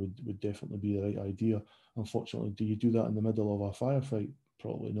PR would definitely be the right idea. Unfortunately, do you do that in the middle of a firefight?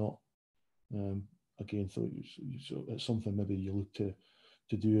 Probably not. Again, so it's something maybe you look to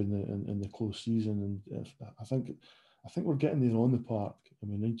do in the close season, and I think we're getting there on the park, and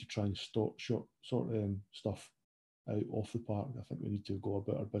we need to try and sort stuff out off the park. I think we need to go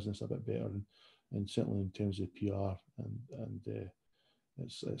about our business a bit better, and certainly in terms of PR, and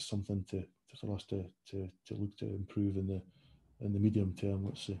it's something for us to look to improve in the medium term,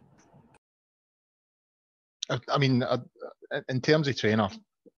 let's say. I mean, in terms of Traynor,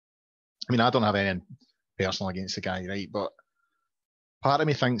 I mean, I don't have anything personal against the guy, right? But part of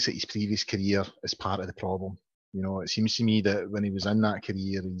me thinks that his previous career is part of the problem. You know, it seems to me that when he was in that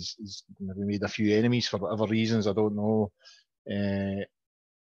career, he's maybe made a few enemies for whatever reasons, I don't know.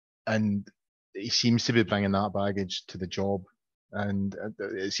 And he seems to be bringing that baggage to the job. And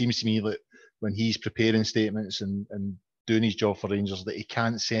it seems to me that when he's preparing statements and doing his job for Rangers, that he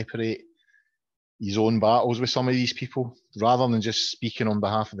can't separate his own battles with some of these people rather than just speaking on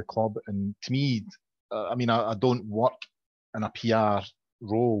behalf of the club. And to me, I mean, I don't work in a PR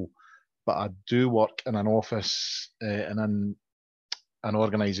role, but I do work in an office and in an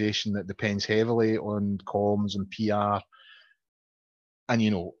organisation that depends heavily on comms and PR. And,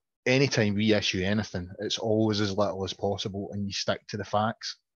 you know, anytime we issue anything, it's always as little as possible and you stick to the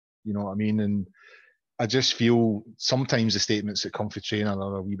facts. You know what I mean? And I just feel sometimes the statements that come from Traynor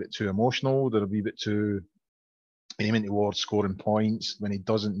are a wee bit too emotional. They're a wee bit too aiming towards scoring points when he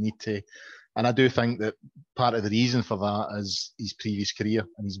doesn't need to. And I do think that part of the reason for that is his previous career,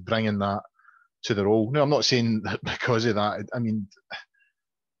 and he's bringing that to the role. No, I'm not saying that because of that. I mean,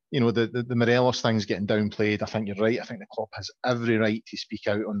 you know, the Morelos thing's getting downplayed. I think you're right. I think the club has every right to speak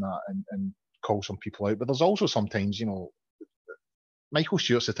out on that and call some people out. But there's also sometimes, you know, Michael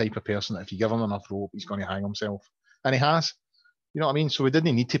Stewart's the type of person that if you give him enough rope, he's going to hang himself. And he has. You know what I mean? So we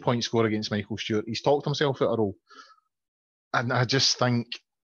didn't need to point score against Michael Stewart. He's talked himself out of role. And I just think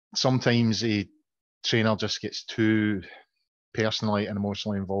sometimes a trainer just gets too personally and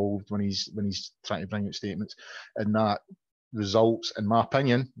emotionally involved when he's trying to bring out statements. And that results, in my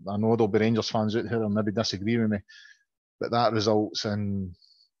opinion, I know there'll be Rangers fans out here who maybe disagree with me, but that results in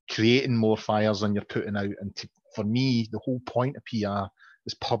creating more fires than you're putting out. And for me, the whole point of PR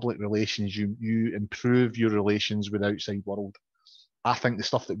is public relations. You improve your relations with the outside world. I think the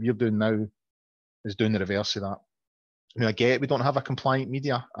stuff that we're doing now is doing the reverse of that. I mean, I get we don't have a compliant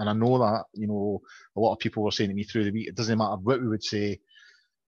media, and I know that, you know, a lot of people were saying to me through the week, it doesn't matter what we would say,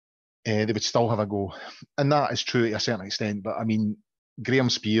 they would still have a go. And that is true to a certain extent. But I mean, Graham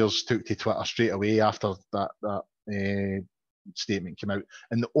Spears took to Twitter straight away after that statement came out.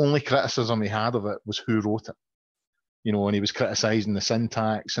 And the only criticism he had of it was who wrote it. You know, and he was criticising the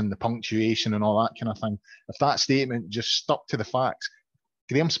syntax and the punctuation and all that kind of thing. If that statement just stuck to the facts,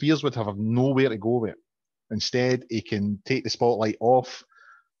 Graham Spears would have nowhere to go with it. Instead, he can take the spotlight off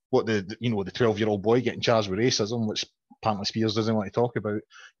what the 12-year-old boy getting charged with racism, which apparently Spears doesn't want to talk about.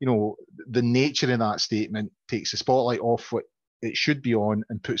 You know, the nature of that statement takes the spotlight off what it should be on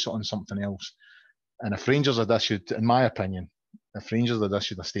and puts it on something else. And if Rangers had issued, in my opinion, a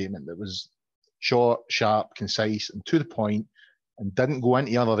statement that was short, sharp, concise, and to the point, and didn't go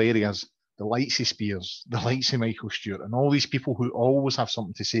into other areas, the likes of Spears, the likes of Michael Stewart, and all these people who always have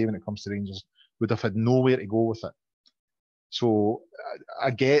something to say when it comes to Rangers would have had nowhere to go with it. So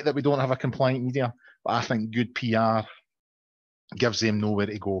I get that we don't have a compliant media, but I think good PR gives them nowhere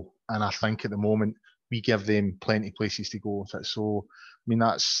to go. And I think at the moment we give them plenty of places to go with it. So I mean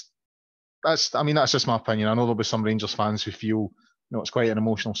that's just my opinion. I know there'll be some Rangers fans who feel it's quite an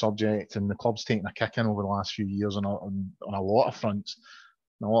emotional subject, and the club's taken a kicking over the last few years on a lot of fronts.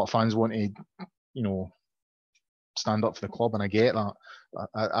 And a lot of fans want to, stand up for the club, and I get that.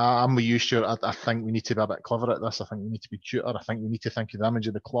 I'm with you, Stuart. I think we need to be a bit clever at this. I think we need to be cuter. I think we need to think of the image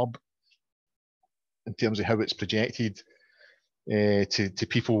of the club in terms of how it's projected to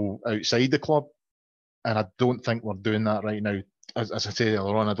people outside the club. And I don't think we're doing that right now. As I said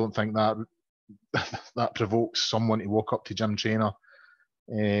earlier on, I don't think that provokes someone to walk up to Jim Traynor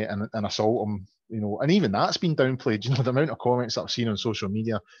and assault him. And even that's been downplayed. The amount of comments that I've seen on social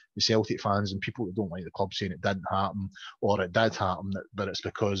media, the Celtic fans and people that don't like the club saying it didn't happen or it did happen, but it's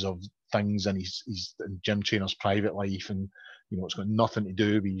because of things in his Jim Traynor's private life, and it's got nothing to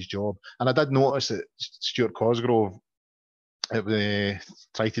do with his job. And I did notice that Stuart Cosgrove tried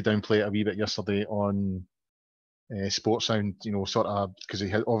to downplay it a wee bit yesterday on Sportsound, sort of because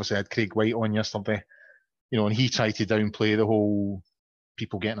he obviously had Craig White on yesterday, and he tried to downplay the whole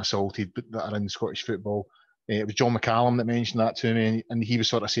people getting assaulted that are in Scottish football. It was John McCallum that mentioned that to me, and he was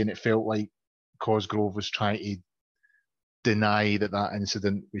sort of saying it felt like Cosgrove was trying to deny that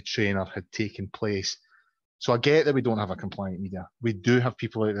incident with Traynor had taken place. So I get that we don't have a compliant media. We do have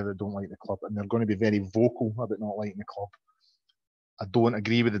people out there that don't like the club, and they're going to be very vocal about not liking the club. I don't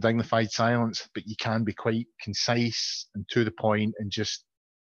agree with the dignified silence, but you can be quite concise and to the point and just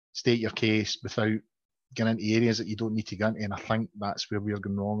state your case without getting into areas that you don't need to get into. And I think that's where we're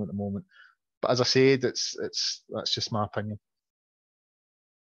going wrong at the moment. But as I said, that's just my opinion.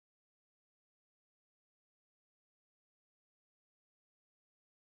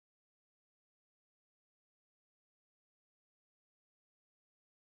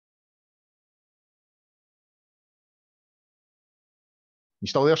 You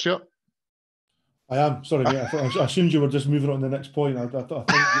still there, Stuart? I am. Sorry, mate. I assumed you were just moving on to the next point. I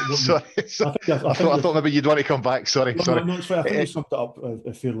thought maybe you'd want to come back. Sorry. No, it's fine. I think you summed it up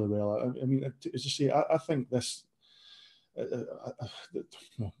fairly well. I mean, as I say, I think this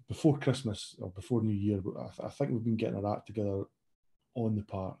before Christmas or before New Year, I think we've been getting our act together on the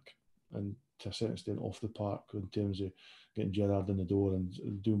park and to a certain extent off the park in terms of getting Gerrard in the door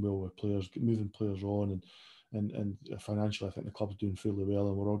and doing well with players, moving players on, and financially, I think the club's doing fairly well,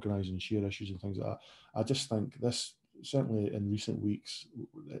 and we're organising share issues and things like that. I just think this, certainly in recent weeks,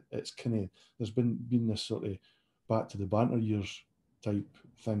 it's kind of, there's been this sort of back to the banter years type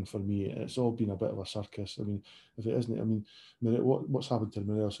thing for me. It's all been a bit of a circus. I mean, if it isn't, I mean, what's happened to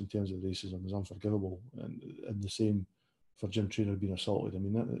Morelos in terms of racism is unforgivable, and the same for Jim Traynor being assaulted. I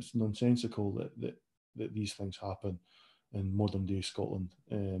mean, it's nonsensical that these things happen in modern day Scotland.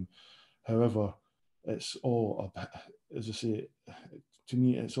 However, it's all a bit, as I say, to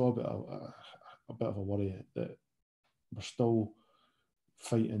me, it's all a bit of a worry that we're still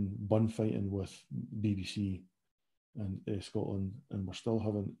bun fighting with BBC and Scotland, and we're still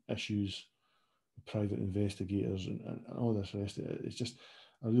having issues with private investigators and all this rest of it. It's just,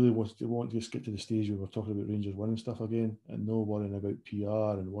 I really want to just get to the stage where we're talking about Rangers winning stuff again, and no worrying about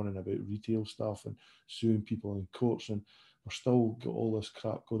PR and worrying about retail stuff and suing people in courts, and we're still got all this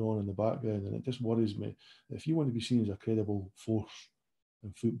crap going on in the background, and it just worries me. If you want to be seen as a credible force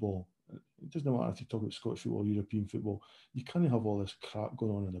in football, it doesn't matter if you talk about Scottish football or European football, you can't have all this crap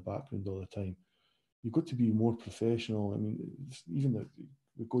going on in the background all the time. You've got to be more professional. I mean, even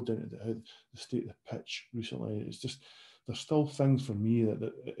we go down to the state of the pitch recently, it's just, there's still things for me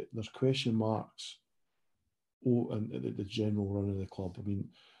that there's question marks and the general run of the club. I mean,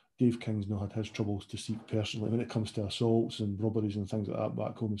 Dave King's not had his troubles to seek personally when it comes to assaults and robberies and things like that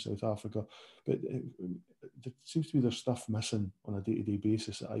back home in South Africa. But there seems to be there's stuff missing on a day-to-day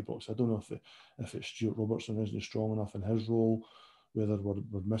basis at Ibrox. I don't know if it's Stuart Robertson isn't strong enough in his role, whether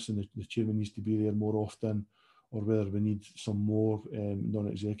we're missing the chairman needs to be there more often, or whether we need some more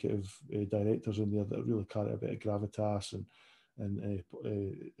non-executive directors in there that really carry a bit of gravitas and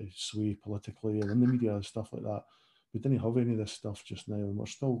sway politically and in the media and stuff like that. We didn't have any of this stuff just now, and we're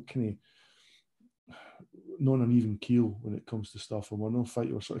still kind of not on an even keel when it comes to stuff, and we're not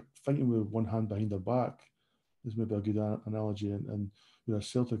fighting. We're sort of fighting with one hand behind our back. Is maybe a good analogy, and whereas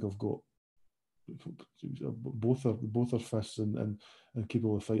Celtic have got both our fists and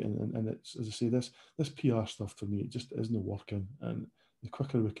capable of fighting, and it's, as I say, this PR stuff for me, it just isn't working, and the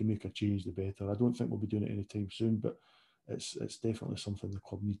quicker we can make a change, the better. I don't think we'll be doing it anytime soon, but it's definitely something the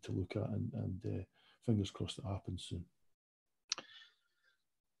club need to look at, and fingers crossed it happens soon.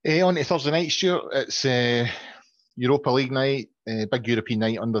 On to Thursday night, Stuart. It's Europa League night, big European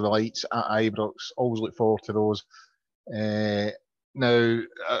night under the lights at Ibrox. Always look forward to those. Now,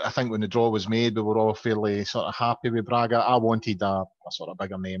 I think when the draw was made, we were all fairly sort of happy with Braga. I wanted a sort of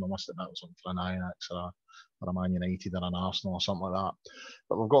bigger name. I must admit, it was something for an Ajax or a Man United or an Arsenal or something like that.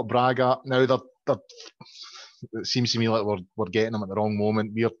 But we've got Braga. Now, it seems to me like we're getting them at the wrong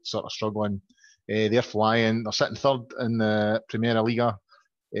moment. We're sort of struggling. They're flying. They're sitting third in the Primera Liga.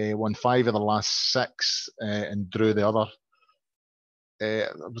 Won 5 of the last 6 and drew the other. I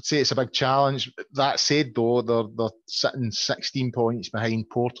would say it's a big challenge. That said, though, they're sitting 16 points behind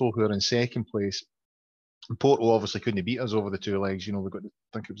Porto, who are in second place. And Porto obviously couldn't beat us over the 2 legs. We got, I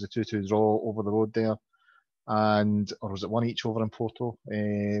think it was a 2-2 draw over the road there, or was it 1 each over in Porto?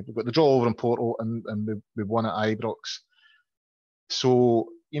 We've got the draw over in Porto, and we won at Ibrox. So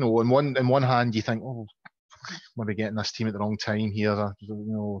in one hand, you think, oh, maybe getting this team at the wrong time here.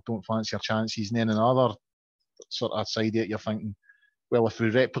 Don't fancy our chances. And then another sort of side of it, you're thinking, well, if we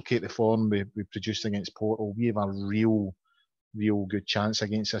replicate the form we produced against Porto, we have a real good chance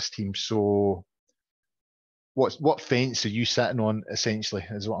against this team. So what fence are you sitting on, essentially,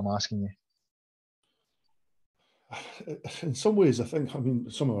 is what I'm asking you? In some ways, I think,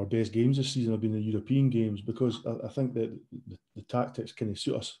 some of our best games this season have been the European games, because I think that the tactics kind of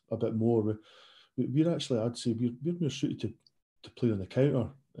suit us a bit more. We're actually, I'd say, we're more suited to play on the counter,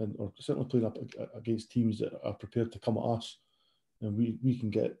 or certainly playing up against teams that are prepared to come at us. And we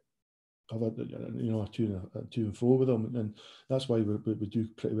can have a two and fro with them, and that's why we do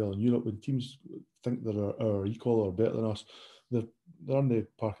pretty well in Europe. When teams think they're our equal or better than us, they're on the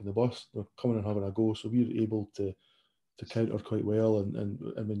parking the bus, they're coming and having a go. So we're able to counter quite well, and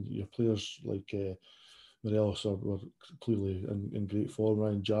I mean, your players like Morelos were clearly in great form.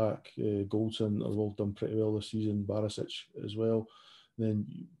 Ryan Jack, Goldson have all done pretty well this season. Barisic as well. Then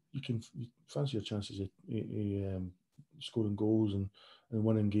you fancy your chances of scoring goals and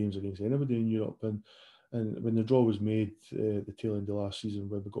winning games against anybody in Europe. And when the draw was made, the tail end of last season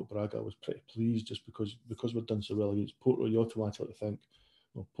when we got Braga, I was pretty pleased, just because we've done so well against Porto. You automatically think,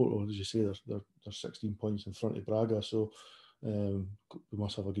 well, Porto, as you say, they're 16 points in front of Braga, so we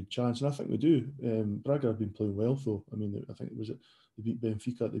must have a good chance, and I think we do. Braga have been playing well, though. I mean, I think they beat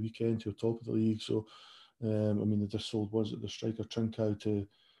Benfica at the weekend, who are top of the league. So I mean, they just sold, was it the striker Trincao to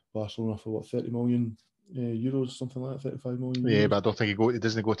Barcelona for what, 30 million euros, something like that, 35 million euros. Yeah, but I don't think he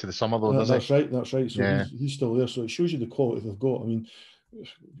doesn't go to the summer though, does he? That's right. So yeah. he's still there. So it shows you the quality they've got. I mean,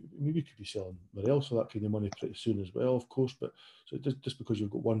 maybe you could be selling Morelos for that kind of money pretty soon as well, of course. But so just because you've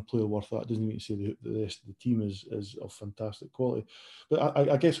got one player worth that doesn't mean to say the rest of the team is of fantastic quality. But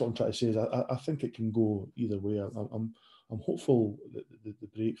I guess what I'm trying to say is I think it can go either way. I'm hopeful that the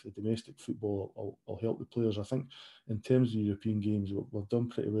break for the domestic football will help the players. I think in terms of European games, we've done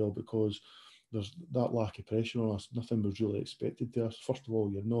pretty well because there's that lack of pressure on us. Nothing was really expected to us. First of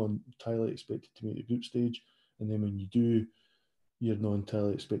all, you're not entirely expected to make the group stage, and then when you do, you're not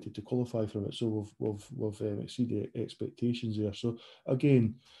entirely expected to qualify from it. So we've exceeded expectations there. So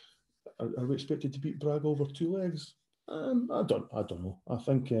again, are we expected to beat Braga over 2 legs? I don't know. I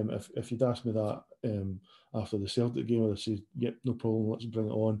think if you'd asked me that after the Celtic game, I'd say, yep, no problem, let's bring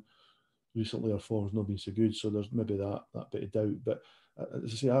it on. Recently, our form's not been so good, so there's maybe that bit of doubt. But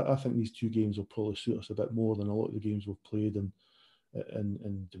as I say, I think these 2 games will probably suit us a bit more than a lot of the games we've played in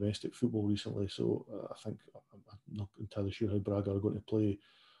domestic football recently. So I think I'm not entirely sure how Braga are going to play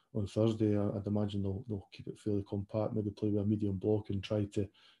on Thursday. I'd imagine they'll keep it fairly compact, maybe play with a medium block and try to hit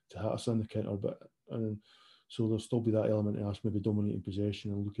us on the counter. So there'll still be that element of us maybe dominating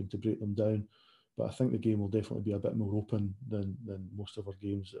possession and looking to break them down. But I think the game will definitely be a bit more open than most of our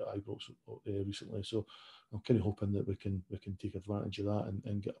games at Ibrox recently. So I'm kind of hoping that we can take advantage of that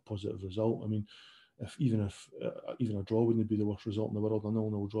and get a positive result. I mean, even a draw wouldn't be the worst result in the world. A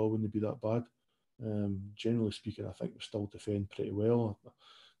 0-0 draw wouldn't be that bad. Generally speaking, I think we still defend pretty well.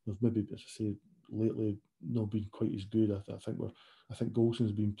 We've maybe, as I say, lately not been quite as good. I think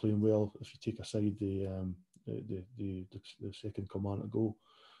Golson's been playing well. If you take aside the second command to goal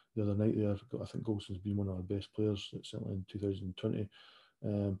the other night there, I think Golson's been one of our best players, certainly in 2020.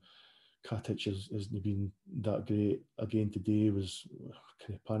 Katic hasn't been that great. Again today, was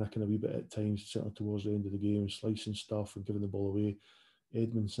kind of panicking a wee bit at times, certainly towards the end of the game, slicing stuff and giving the ball away.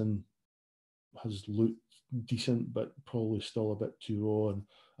 Edmondson has looked decent, but probably still a bit too raw. And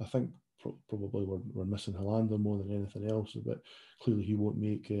I think probably we're missing Helander more than anything else. But clearly he won't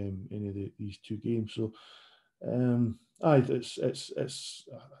make any of these 2 games. So it's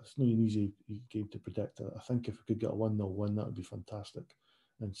it's not an easy game to predict. I think if we could get a 1-0 win, that would be fantastic,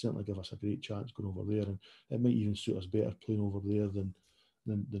 and certainly give us a great chance going over there. And it might even suit us better playing over there than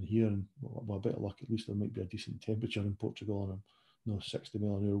here. And with a bit of luck, at least there might be a decent temperature in Portugal, and 60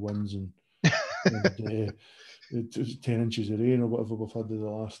 mile an hour winds and 10 inches of rain or whatever we've had in the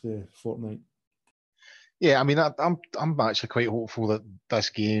last fortnight. Yeah, I mean, I'm actually quite hopeful that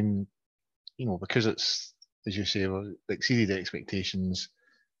this game, because it's, as you say, exceeded expectations.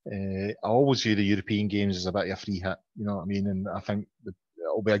 I always view the European games as a bit of a free hit, you know what I mean? And I think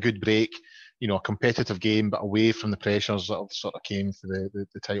it'll be a good break, a competitive game, but away from the pressures that have sort of came for the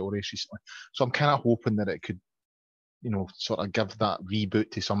title race recently. So I'm kind of hoping that it could, sort of give that reboot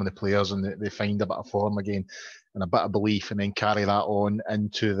to some of the players and they find a bit of form again and a bit of belief, and then carry that on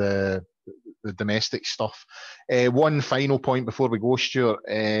into the domestic stuff. One final point before we go, Stuart.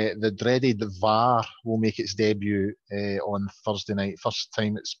 The dreaded VAR will make its debut on Thursday night. First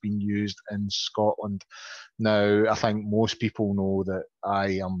time it's been used in Scotland. Now, I think most people know that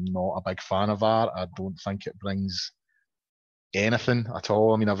I am not a big fan of VAR. I don't think it brings anything at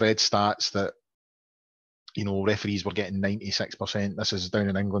all. I mean, I've read stats that referees were getting 96%. This is down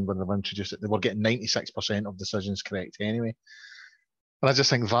in England when they've introduced it. They were getting 96% of decisions correct anyway. And I just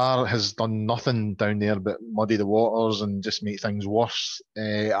think VAR has done nothing down there but muddy the waters and just make things worse.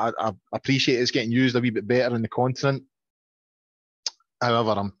 I appreciate it's getting used a wee bit better in the continent.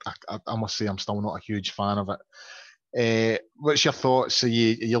 However, I must say I'm still not a huge fan of it. What's your thoughts? Are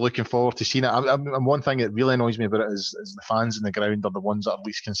you looking forward to seeing it? And one thing that really annoys me about it is the fans in the ground are the ones that are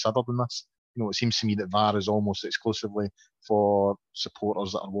least considered in this. It seems to me that VAR is almost exclusively for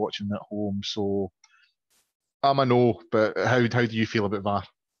supporters that are watching at home. So I'm a no, but how do you feel about VAR?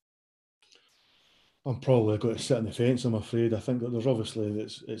 I'm probably going to sit on the fence, I'm afraid. I think that there's obviously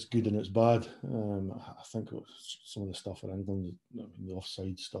it's good and it's bad. I think some of the stuff in England, the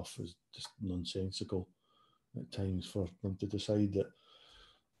offside stuff is just nonsensical at times for them to decide that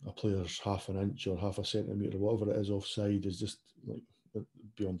a player's half an inch or half a centimetre or whatever it is offside is just like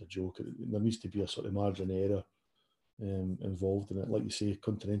beyond a joke. There needs to be a sort of margin of error involved in it. Like you say,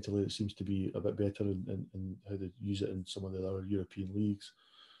 continentally it seems to be a bit better in how they use it in some of the other European leagues,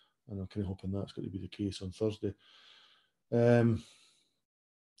 and I'm kind of hoping that's going to be the case on Thursday. I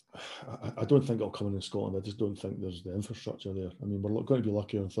don't think it'll come in Scotland. I just don't think there's the infrastructure there. I mean, we're going to be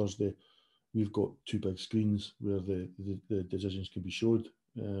lucky on Thursday. We've got 2 big screens where the decisions can be showed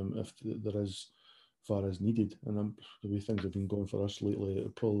if there is VAR as needed. And the way things have been going for us lately,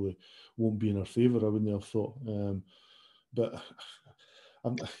 it probably won't be in our favour, I wouldn't have thought. But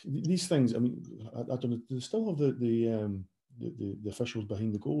these things, I mean, I don't know, do they still have the officials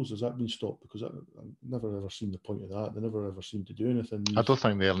behind the goals? Has that been stopped? Because I've never ever seen the point of that. They never ever seem to do anything. I don't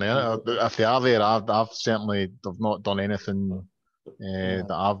think they're there. If they are there, I've certainly, they've not done anything that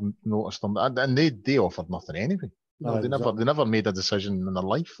I've noticed them. And they offered nothing anyway. They never made a decision in their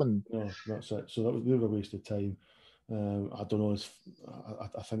life. And no, that's it. So they were a waste of time. I don't know.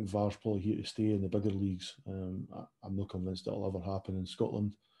 I think VAR's probably here to stay in the bigger leagues. I'm not convinced it'll ever happen in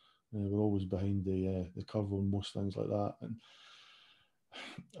Scotland. We're always behind the curve on most things like that.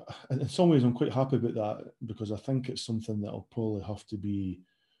 And in some ways, I'm quite happy about that, because I think it's something that'll probably have to be,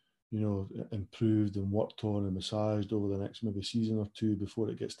 improved and worked on and massaged over the next maybe season or 2 before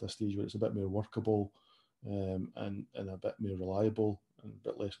it gets to a stage where it's a bit more workable and a bit more reliable and a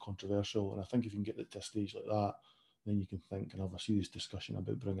bit less controversial. And I think if you can get it to a stage like that, then you can think and have a serious discussion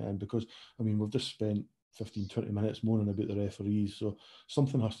about bringing it in, because, I mean, we've just spent 15-20 minutes moaning about the referees, so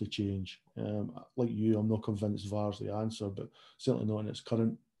something has to change. Like you, I'm not convinced VAR's the answer, but certainly not in its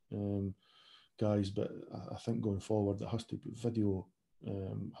current guise. But I think going forward, it has to be video.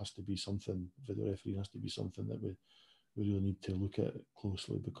 Has to be something. Video refereeing has to be something that we really need to look at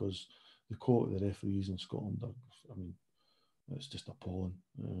closely, because the quality of the referees in Scotland are, I mean, it's just appalling,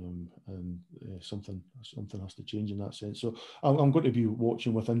 and something has to change in that sense. So I'm going to be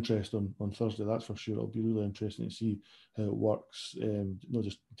watching with interest on Thursday, that's for sure. It'll be really interesting to see how it works, not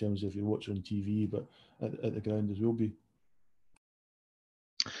just in terms of if you're watching on TV, but at the ground as well be.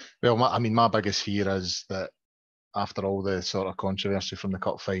 Well, my biggest fear is that after all the sort of controversy from the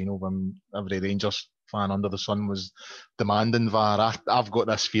cup final, when every Rangers fan under the sun was demanding VAR, I've got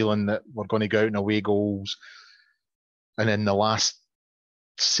this feeling that we're going to go out and away goals, and in the last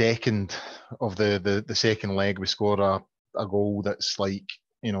second of the second leg, we score a goal that's like,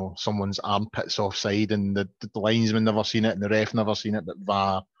 someone's armpits offside, and the linesman never seen it and the ref never seen it, but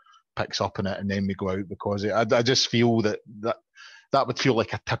VAR picks up on it, and then we go out because I just feel that would feel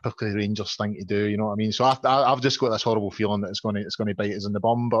like a typically Rangers thing to do, you know what I mean? So I've just got this horrible feeling that it's going to bite us in the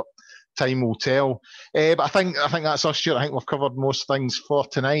bum. But time will tell. But I think that's us, Stuart. I think we've covered most things for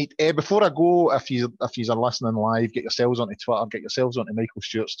tonight. Before I go, if you are listening live, get yourselves onto Twitter, get yourselves onto Michael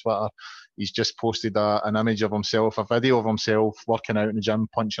Stewart's Twitter. He's just posted an image of himself, a video of himself working out in the gym,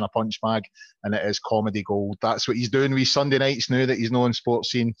 punching a punch bag, and it is comedy gold. That's what he's doing with Sunday nights now that he's known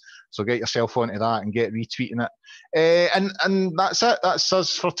sports scene. So get yourself onto that and get retweeting it. And that's it. That's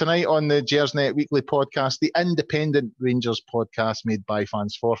us for tonight on the Gersnet Weekly Podcast, the independent Rangers podcast made by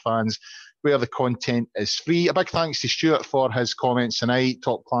fans for fans, where the content is free. A big thanks to Stuart for his comments tonight.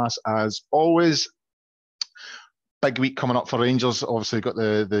 Top class as always. Big week coming up for Rangers. Obviously, got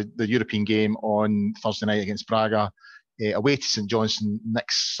the European game on Thursday night against Braga. Away to St Johnstone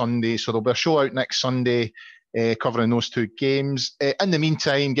next Sunday. So there'll be a show out next Sunday covering those two games. In the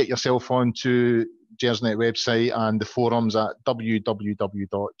meantime, get yourself onto Gersnet website and the forums at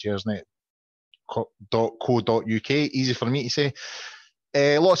www.gersnet.co.uk. Easy for me to say.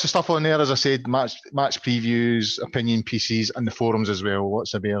 Lots of stuff on there, as I said, match previews, opinion pieces, and the forums as well.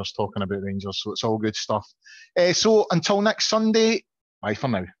 Lots of bears talking about Rangers, so it's all good stuff. So until next Sunday, bye for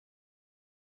now.